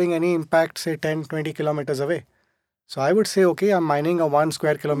be having any impact, say 10, 20 kilometers away? So I would say, okay, I'm mining a 1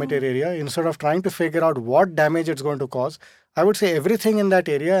 square kilometer area. Instead of trying to figure out what damage it's going to cause, I would say everything in that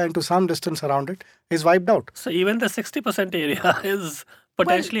area and to some distance around it is wiped out. So even the 60% area is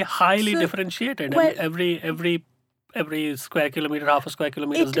potentially highly differentiated. Well, every square kilometer, half a square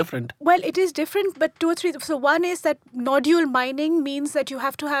kilometer is different. Well, it is different, but 2 or 3. So one is that nodule mining means that you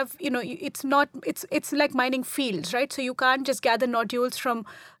have to have, it's like mining fields, right? So you can't just gather nodules from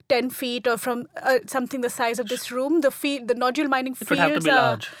 10 feet or from something the size of this room. The nodule mining fields, would have to be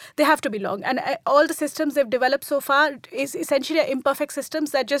large. They have to be long. And all the systems they've developed so far is essentially imperfect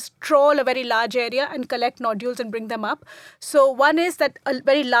systems that just troll a very large area and collect nodules and bring them up. So one is that a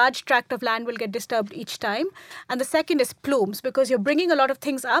very large tract of land will get disturbed each time. And the second is plumes, because you're bringing a lot of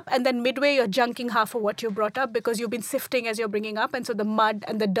things up and then midway you're junking half of what you brought up because you've been sifting as you're bringing up. And so the mud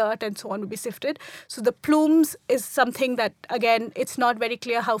and the dirt and so on will be sifted. So the plumes is something that, again, it's not very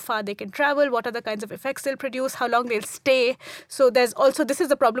clear how far they can travel, what are the kinds of effects they'll produce, how long they'll stay. So there's also, this is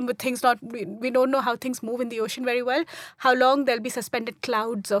the problem with things we don't know how things move in the ocean very well, how long there'll be suspended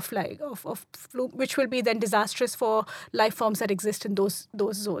clouds of flume, which will be then disastrous for life forms that exist in those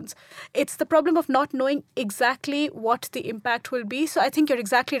zones. It's the problem of not knowing exactly what the impact will be. So I think you're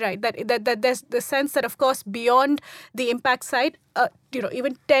exactly right, that there's the sense that, of course, beyond the impact site,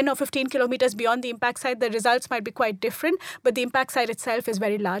 even 10 or 15 kilometers beyond the impact site, the results might be quite different, but the impact site itself is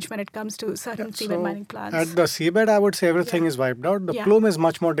very large when it comes to certain seabed mining plants. At the seabed, I would say everything is wiped out. The plume is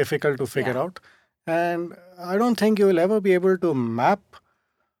much more difficult to figure out. And I don't think you will ever be able to map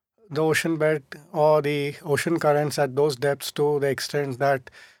the ocean bed or the ocean currents at those depths to the extent that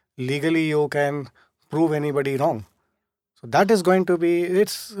legally you can prove anybody wrong. So that is going to be,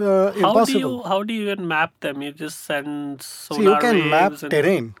 it's impossible. How do you even map them? You just send sonar you can map waves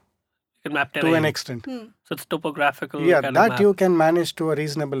terrain. You can map terrain to an extent. So it's topographical. Yeah, kind that of map. you can manage to a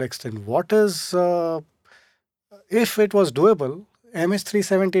reasonable extent. What is, if it was doable,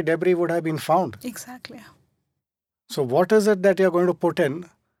 MS-370 debris would have been found. Exactly. So what is it that you're going to put in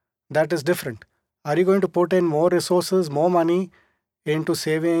that is different? Are you going to put in more resources, more money into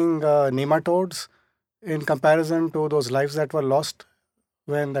saving nematodes in comparison to those lives that were lost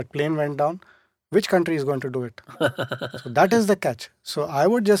when that plane went down? Which country is going to do it? So that is the catch. So I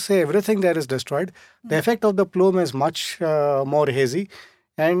would just say everything there is destroyed. The effect of the plume is much more hazy.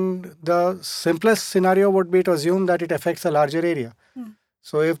 And the simplest scenario would be to assume that it affects a larger area.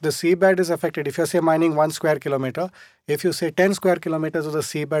 So if the seabed is affected, if you're say mining 1 square kilometer, if you say 10 square kilometers of the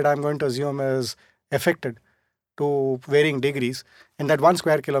seabed, I'm going to assume is affected to varying degrees, and that 1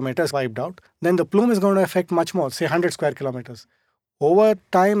 square kilometer is wiped out, then the plume is going to affect much more, say 100 square kilometers. Over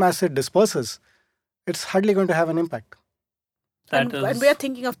time, as it disperses, it's hardly going to have an impact. And we are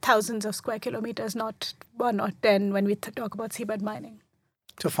thinking of thousands of square kilometers, not 1 or 10 when we talk about seabed mining.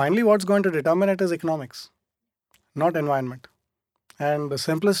 So finally, what's going to determine it is economics, not environment. And the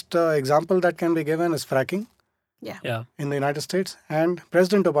simplest example that can be given is fracking in the United States, and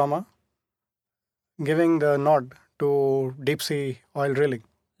President Obama giving the nod to deep sea oil drilling.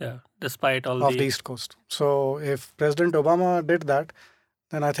 Yeah, despite all of the East Coast. So if President Obama did that,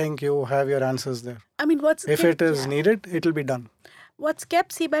 then I think you have your answers there. I mean, if it is needed, it will be done. What's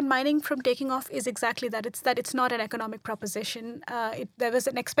kept seabed mining from taking off is exactly that. It's not an economic proposition. There was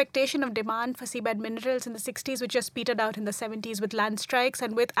an expectation of demand for seabed minerals in the 60s, which just petered out in the 70s with land strikes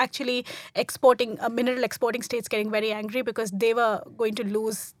and with actually mineral exporting states getting very angry because they were going to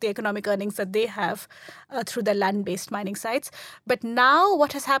lose the economic earnings that they have through their land-based mining sites. But now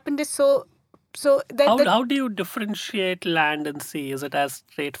what has happened is How do you differentiate land and sea? Is it as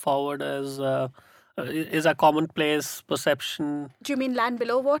straightforward as is a commonplace perception? do you mean land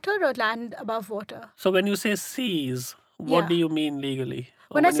below water or land above water? So when you say seas, what Yeah. do you mean legally?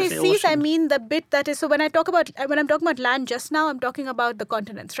 Or When I say you seas, I ocean? mean the bit that is. So when I'm talking about land just now, I'm talking about the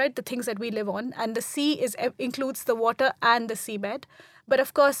continents, right? The things that we live on, and the sea includes the water and the seabed. But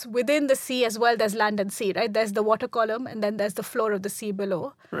of course, within the sea as well, there's land and sea, right? There's the water column, and then there's the floor of the sea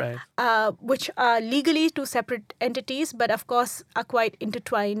below, Right. which are legally two separate entities, but of course are quite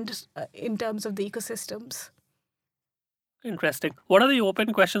intertwined in terms of the ecosystems. Interesting. What are the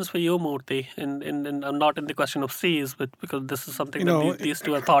open questions for you, Murthy? Not in the question of seas, but because this is something that these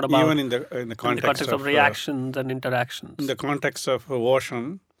two are thought about even in the context of reactions and interactions. in the context of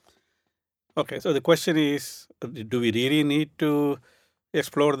ocean. Okay, so the question is, do we really need to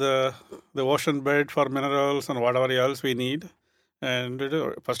explore the ocean bed for minerals and whatever else we need? And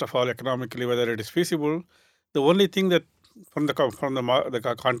first of all, economically, whether it is feasible. The only thing that from the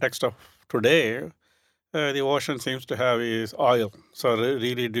context of today, the ocean seems to have is oil. So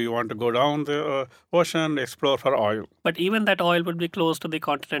really, do you want to go down the ocean, explore for oil? But even that oil would be close to the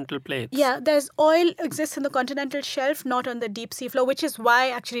continental plates. Yeah, there's oil exists in the continental shelf, not on the deep sea floor, which is why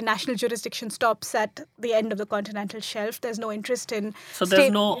actually national jurisdiction stops at the end of the continental shelf. There's no interest in. So there's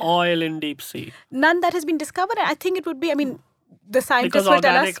no oil in deep sea. None that has been discovered. I think it would be. I mean, the scientists Because will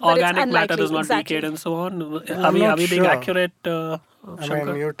tell us, but it's organic unlikely. matter does not exactly. decay and so on. I'm Are not we being sure. accurate? I Shankar?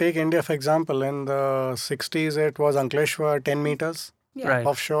 mean, you take India, for example, in the 60s, it was Ankleshwar, 10 meters Yeah. Right.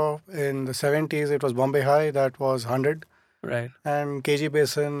 offshore. In the 70s, it was Bombay High, that was 100. Right. And KG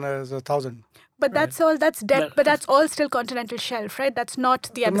Basin is 1,000. But that's all. That's depth. But that's all still continental shelf, right? That's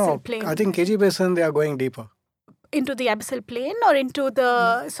not the abyssal No, plain. I think KG Basin, they are going deeper. Into the abyssal plain or into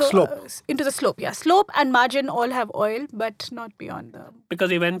the Slope. Into the slope. Yeah, slope and margin all have oil, but not beyond the.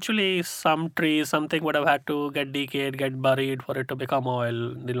 Because eventually something would have had to get decayed, get buried for it to become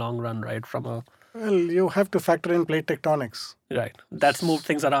oil in the long run, right? Well, you have to factor in plate tectonics. Right. That's moved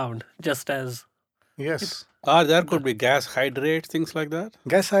things around, just as. Yes. Or there could be gas hydrates, things like that.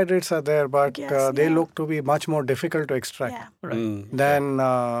 Gas hydrates are there, but Gas, they yeah. look to be much more difficult to extract Yeah. Right.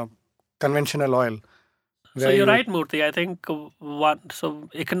 than conventional oil. So where you're you- right, Murthy. I think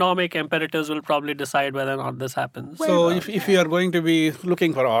economic imperatives will probably decide whether or not this happens. So if you are going to be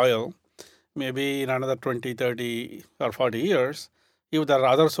looking for oil, maybe in another 20, 30 or 40 years, if there are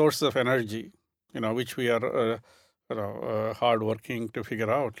other sources of energy, which we are hard working to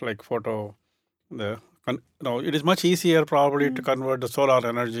figure out, like it is much easier probably to convert the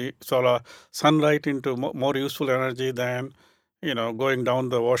solar sunlight into more useful energy than going down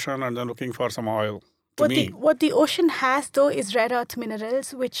the ocean and then looking for some oil. What the ocean has though is rare earth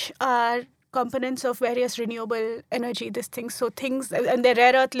minerals, which are components of various renewable energy. And they're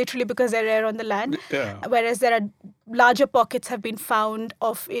rare earth literally because they're rare on the land. Yeah. Whereas there are larger pockets have been found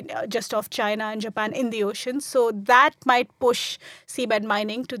just off China and Japan in the ocean. So that might push seabed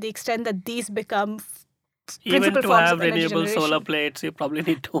mining to the extent that these become Even principal to forms have of energy renewable solar generation. plates, you probably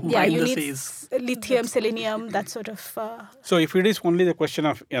need to Yeah, mine you the need seas. lithium, selenium, that sort of. So if it is only the question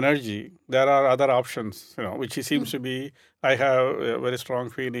of energy, there are other options, which seems to be, I have a very strong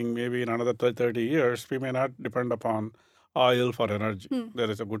feeling maybe in another 30 years, we may not depend upon oil for energy.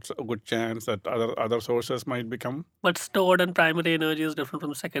 There is a good chance that other sources might become. But stored and primary energy is different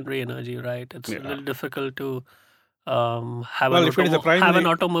from secondary energy, right? It's a little difficult to have Well, if it is a have primary- an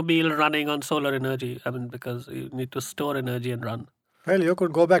automobile running on solar energy. I mean, because you need to store energy and run. Well, you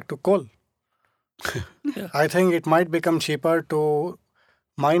could go back to coal. I think it might become cheaper to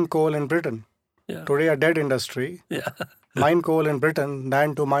mine coal in Britain. Yeah. Today, a dead industry. Yeah. Mine coal in Britain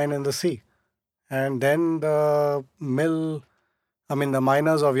than to mine in the sea. And then the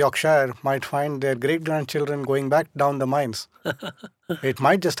miners of Yorkshire might find their great-grandchildren going back down the mines. It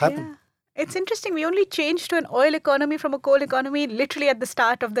might just happen. Yeah. It's interesting. We only changed to an oil economy from a coal economy literally at the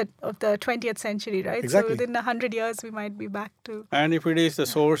start of the 20th century, right? Exactly. So within 100 years, we might be back to. And if it is the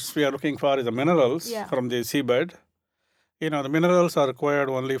source we are looking for is the minerals Yeah. from the seabed, the minerals are required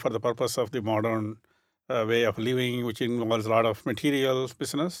only for the purpose of the modern way of living, which involves a lot of materials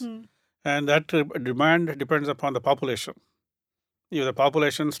business. And that demand depends upon the population. If the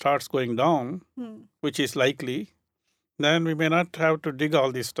population starts going down, which is likely, then we may not have to dig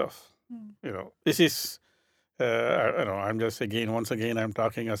all this stuff. This is I'm just once again, I'm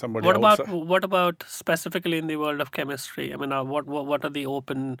talking as somebody What outside. about specifically in the world of chemistry? I mean, what are the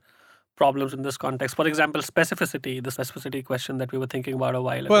open problems in this context? For example, specificity, the specificity question that we were thinking about a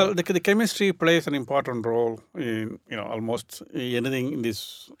while ago. Well, the chemistry plays an important role in almost anything in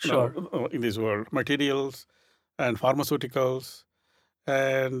this Sure. In this world, materials and pharmaceuticals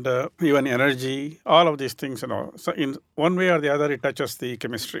and even energy, all of these things. So in one way or the other, it touches the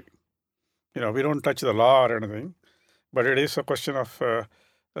chemistry. We don't touch the law or anything, but it is a question of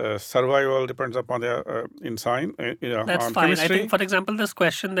survival depends upon the in science. That's on fine. chemistry. I think, for example, this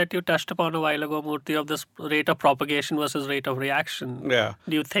question that you touched upon a while ago, Murthy, of this rate of propagation versus rate of reaction. Yeah.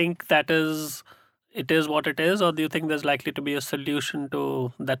 Do you think it is what it is, or do you think there's likely to be a solution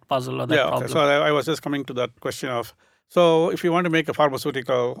to that puzzle or that problem? Okay. So I was just coming to that question of, so if you want to make a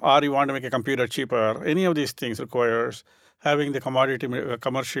pharmaceutical or you want to make a computer cheaper, any of these things requires having the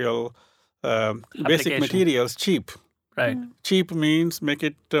commercial basic Application. materials cheap. Right. Cheap means make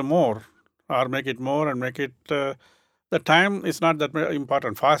it more, or make it more and make it. The time is not that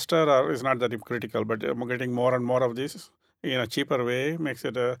important. Faster or is not that critical, but getting more and more of this in a cheaper way makes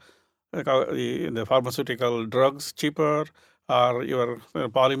it the pharmaceutical drugs cheaper, or your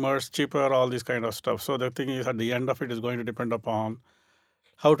polymers cheaper, all this kind of stuff. So the thing is, at the end of it is going to depend upon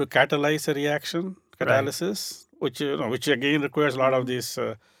how to catalyze a reaction, catalysis, which again requires a lot of these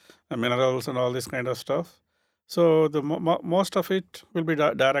minerals and all this kind of stuff. So the most of it will be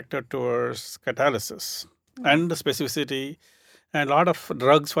directed towards catalysis and the specificity. And a lot of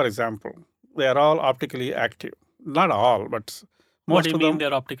drugs, for example, they are all optically active. Not all, but What most do you of mean them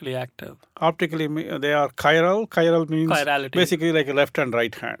they're optically active? optically they are chiral. Chiral means Chirality. basically like a left and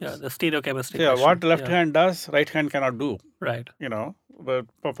right hand. Yeah, the stereochemistry. Yeah, question. what left hand does, right hand cannot do. Right. But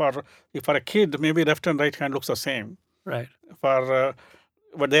for a kid, maybe left and right hand looks the same. Right. But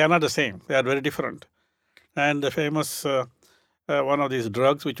they are not the same. They are very different. And the famous one of these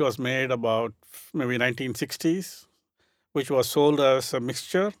drugs, which was made about maybe 1960s, which was sold as a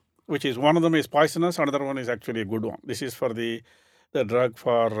mixture, which is one of them is poisonous, another one is actually a good one. This is for the drug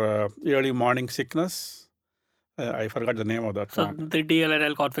for early morning sickness. I forgot the name of that So one. the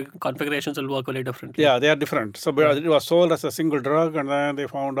DLNL configurations will work very differently. Yeah, they are different. So it was sold as a single drug, and then they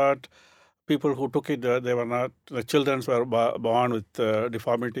found out people who took it, they were not, the children were born with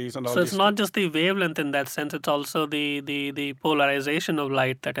deformities and all So this. it's not just the wavelength in that sense, it's also the polarization of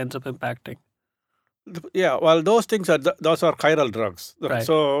light that ends up impacting. Yeah, well, those things those are chiral drugs. Right.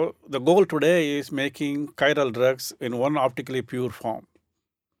 So the goal today is making chiral drugs in one optically pure form,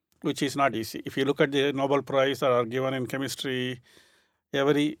 which is not easy. If you look at the Nobel Prize that are given in chemistry,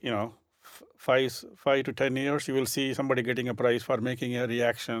 every 5 to 10 years, you will see somebody getting a prize for making a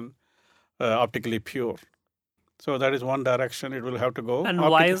reaction optically pure. So that is one direction it will have to go. And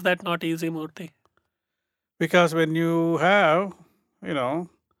why is that not easy, Murthy? Because when you have, when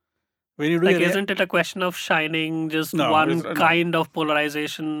you do isn't it a question of shining just one kind of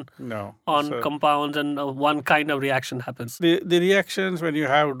polarization on compounds and one kind of reaction happens? The reactions when you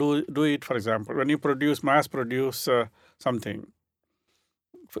have do it, for example, when you mass produce something,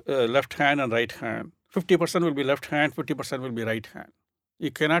 left hand and right hand, 50% will be left hand, 50% will be right hand. You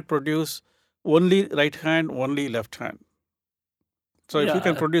cannot produce only right hand, only left hand. So if you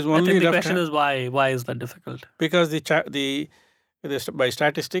can produce only left hand, the question is why? Why is that difficult? Because by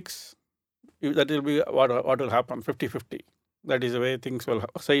statistics, that will be what will happen, 50-50. That is the way things will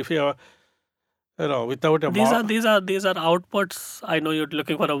happen. So if you are, without a these are outputs. I know you're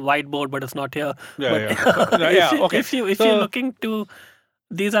looking for a whiteboard, but it's not here. Okay. If you're looking to,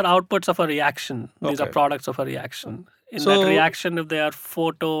 these are outputs of a reaction. These are products of a reaction. In that reaction, if they are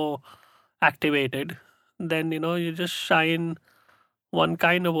photo activated, then you just shine one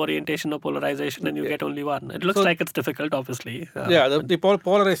kind of orientation or polarization and you get only one. It looks like it's difficult, obviously. The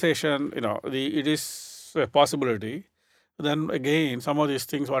polarization, it is a possibility. Then again, some of these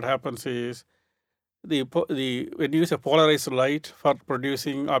things, what happens is when you use a polarized light for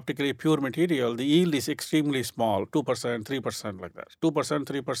producing optically pure material, the yield is extremely small, 2%, 3% like that. 2%,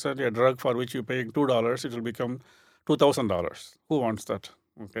 3%, a drug for which you're paying $2, it will become $2,000. Who wants that?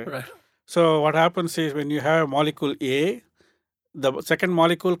 Okay. Right. So what happens is when you have molecule A, the second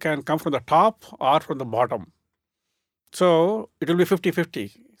molecule can come from the top or from the bottom. So it will be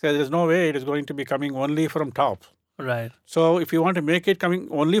 50-50. So there is no way it is going to be coming only from top. Right. So if you want to make it coming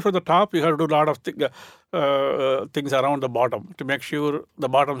only from the top, you have to do a lot of things around the bottom to make sure the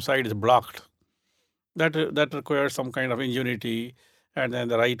bottom side is blocked. That requires some kind of ingenuity and then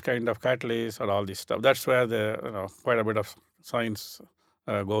the right kind of catalyst and all this stuff. That's where quite a bit of science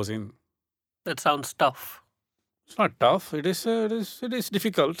goes in. That sounds tough. It's not tough. It is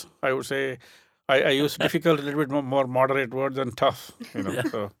difficult, I would say. I use difficult a little bit more moderate words than tough. Yeah.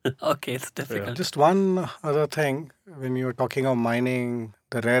 So Okay, it's difficult. Just one other thing, when you're talking of mining,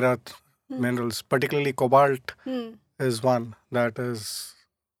 the rare earth minerals, particularly cobalt, is one that is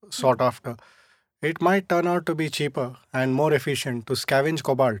sought after. It might turn out to be cheaper and more efficient to scavenge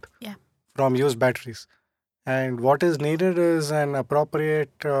cobalt Yeah. from used batteries. And what is needed is an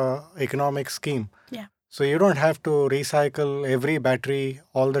appropriate economic scheme. Yeah. So you don't have to recycle every battery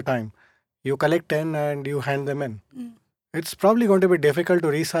all the time. You collect 10 and you hand them in. It's probably going to be difficult to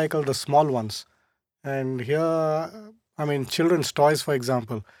recycle the small ones. And here, I mean, children's toys, for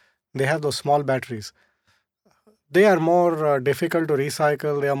example, they have those small batteries. They are more difficult to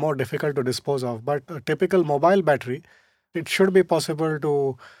recycle, they are more difficult to dispose of. But a typical mobile battery, it should be possible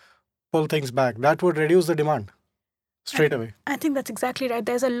to pull things back. That would reduce the demand straight away. I think that's exactly right.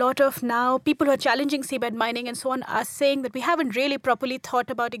 There's a lot of now people who are challenging seabed mining and so on are saying that we haven't really properly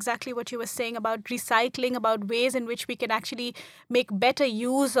thought about exactly what you were saying about recycling, about ways in which we can actually make better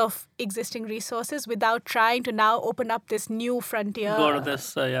use of existing resources without trying to now open up this new frontier. Go to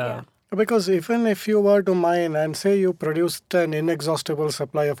this, yeah. Because even if you were to mine and say you produced an inexhaustible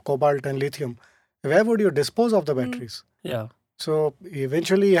supply of cobalt and lithium, where would you dispose of the batteries? Yeah. So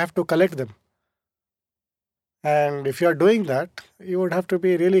eventually you have to collect them. And if you are doing that, you would have to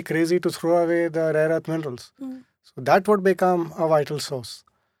be really crazy to throw away the rare earth minerals. So that would become a vital source.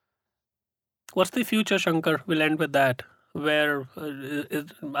 What's the future, Shankar? We'll end with that. Where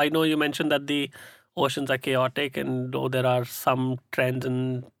I know you mentioned that the oceans are chaotic and though there are some trends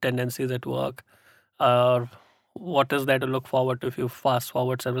and tendencies at work. What is there to look forward to if you fast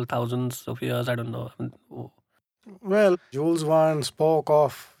forward several thousands of years? I don't know. Well, Jules Verne spoke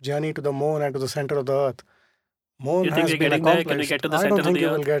of journey to the moon and to the center of the earth. Moon You think has we're been getting there? accomplished. Can we get to the I center don't of think the you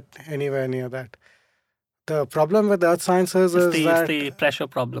will get anywhere near that. The problem with the earth sciences is It's that the pressure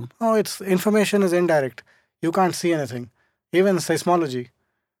problem. it's information is indirect. You can't see anything. Even seismology.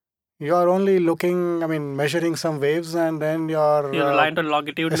 You are only measuring some waves and then You're reliant on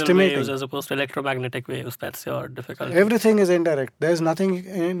longitudinal estimating. waves as opposed to electromagnetic waves. That's your difficulty. Everything is indirect. There's nothing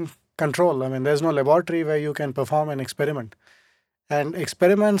in control. There's no laboratory where you can perform an experiment. And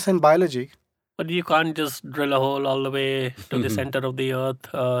experiments in biology. But you can't just drill a hole all the way to the center of the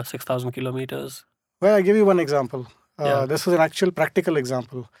earth, 6,000 kilometers. Well, I'll give you one example. Yeah. This is an actual practical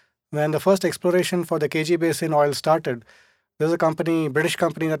example. When the first exploration for the KG Basin oil started, there's a company, British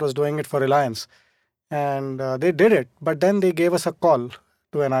company, that was doing it for Reliance. And they did it. But then they gave us a call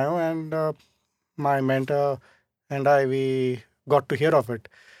to NIO, and my mentor and we got to hear of it.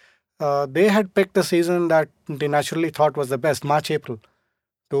 They had picked the season that they naturally thought was the best, March, April,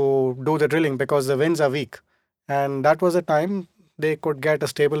 to do the drilling because the winds are weak. And that was the time they could get a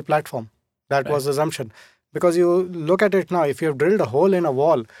stable platform. That was the assumption. Because you look at it now, if you've drilled a hole in a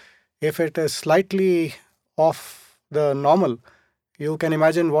wall, if it is slightly off the normal, you can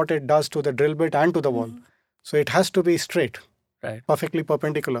imagine what it does to the drill bit and to the wall. So it has to be straight, Right. perfectly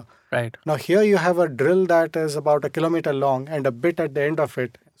perpendicular. Right. Now here you have a drill that is about 1 kilometer long and a bit at the end of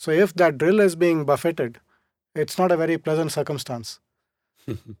it. So if that drill is being buffeted, it's not a very pleasant circumstance.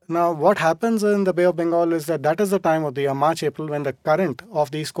 Now, what happens in the Bay of Bengal is that is the time of the year, March, April, when the current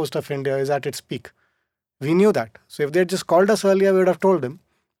of the east coast of India is at its peak. We knew that. So if they had just called us earlier, we would have told them.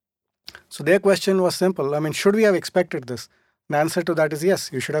 So their question was simple. Should we have expected this? The answer to that is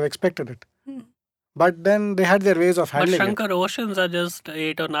yes, you should have expected it. But then they had their ways of But handling it. Shankar, oceans are just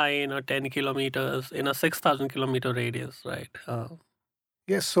 8 or 9 or 10 kilometers in a 6,000 kilometer radius, right?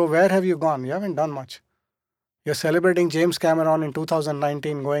 Yes, so where have you gone? You haven't done much. You're celebrating James Cameron in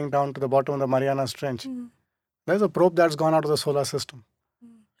 2019 going down to the bottom of the Marianas Trench. There's a probe that's gone out of the solar system.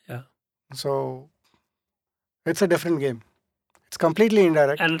 Yeah. So it's a different game. It's completely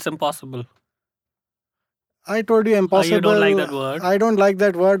indirect. And it's impossible. I told you impossible. You don't like that word? I don't like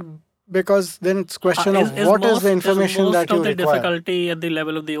that word because then it's question of what is the information that you most of the require. difficulty at the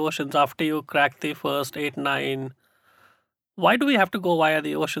level of the oceans after you crack the first 8, 9. Why do we have to go via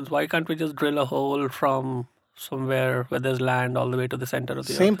the oceans? Why can't we just drill a hole from somewhere where there's land all the way to the center of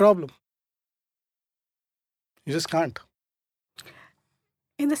the Same earth? problem. You just can't.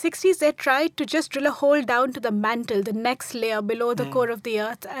 In the 60s, they tried to just drill a hole down to the mantle, the next layer below the core of the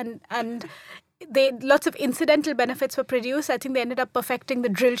earth, and lots of incidental benefits were produced. I think they ended up perfecting the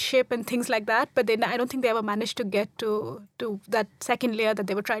drill ship and things like that, but I don't think they ever managed to get to that second layer that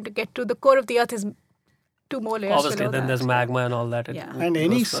they were trying to get to. The core of the earth is 2 more layers. Obviously, below then that. there's magma and all that. Yeah. And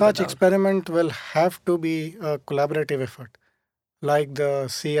any such experiment will have to be a collaborative effort, like the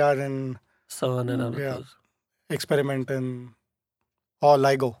CR in CERN and all Yeah. those. experiment in or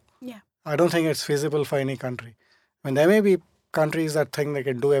LIGO. Yeah. I don't think it's feasible for any country. There may be countries that think they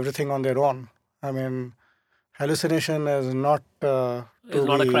can do everything on their own, I mean, hallucination is not It's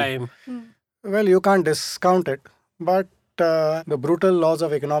not a crime. Well, you can't discount it, but the brutal laws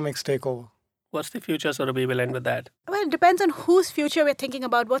of economics take over. What's the future, Surabhi? We'll end with that. Well, it depends on whose future we're thinking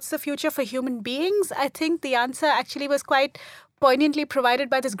about. What's the future for human beings? I think the answer actually was quite poignantly provided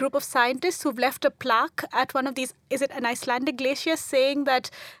by this group of scientists who've left a plaque at one of these, is it an Icelandic glacier, saying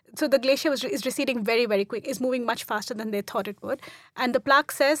that, so the glacier is receding very, very quick, is moving much faster than they thought it would. And the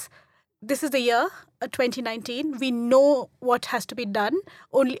plaque says, this is the year, 2019. We know what has to be done,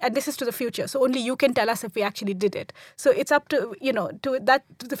 and this is to the future. So only you can tell us if we actually did it. So it's up to,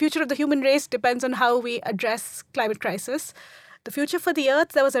 the future of the human race depends on how we address climate crisis. The future for the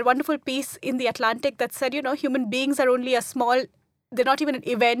Earth, there was a wonderful piece in The Atlantic that said, human beings are only they're not even an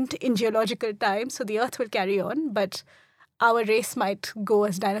event in geological time. So the Earth will carry on, but our race might go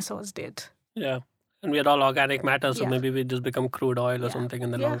as dinosaurs did. Yeah. And we're all organic matter, so Yeah. maybe we just become crude oil or something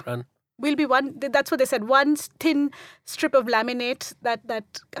in the long run. We'll be that's what they said, one thin strip of laminate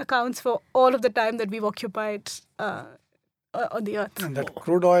that accounts for all of the time that we've occupied on the Earth. And that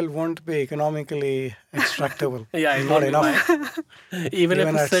crude oil won't be economically extractable. Yeah, it not won't be enough. Even if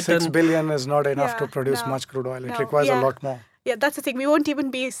Even it's at sit 6 in- billion is not enough Yeah, to produce no, much crude oil. It no, requires a yeah. lot more. Yeah, that's the thing. We won't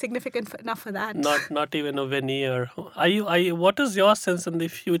even be significant enough for that. not even a veneer. What is your sense in the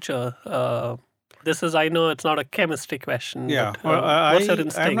future? This is, I know it's not a chemistry question. Yeah, but, well, what's your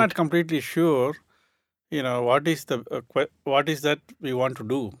instinct? I'm not completely sure. What is that we want to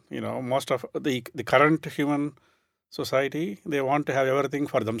do? Most of the current human society, they want to have everything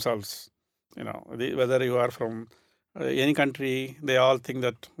for themselves. Whether you are from any country, they all think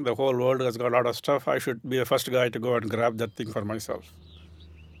that the whole world has got a lot of stuff. I should be the first guy to go and grab that thing for myself.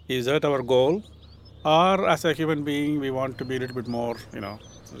 Is that our goal? Or as a human being, we want to be a little bit more,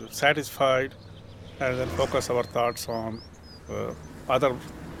 satisfied, and then focus our thoughts on other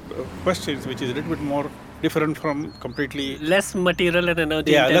questions, which is a little bit more different from completely less material and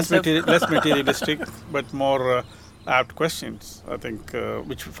energy less intensive. less materialistic, but more apt questions. I think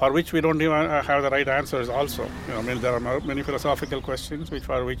for which we don't even have the right answers. Also, there are many philosophical questions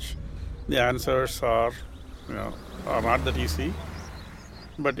for which the answers are not that easy.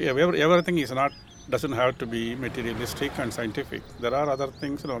 But everything doesn't have to be materialistic and scientific. There are other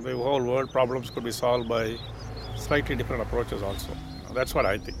things. The whole world problems could be solved by slightly different approaches also. That's what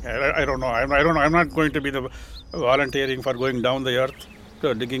I think. I don't know. I don't know. I'm not going to be the volunteering for going down the earth,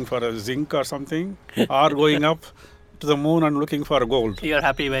 digging for a zinc or something, or going up to the moon and looking for gold. You're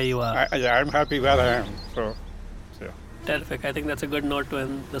happy where you are. I'm happy where I am. So, yeah. Terrific. I think that's a good note to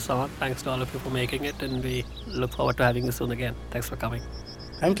end this on. Thanks to all of you for making it, and we look forward to having you soon again. Thanks for coming.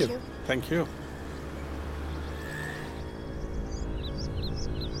 Thank you. Thank you.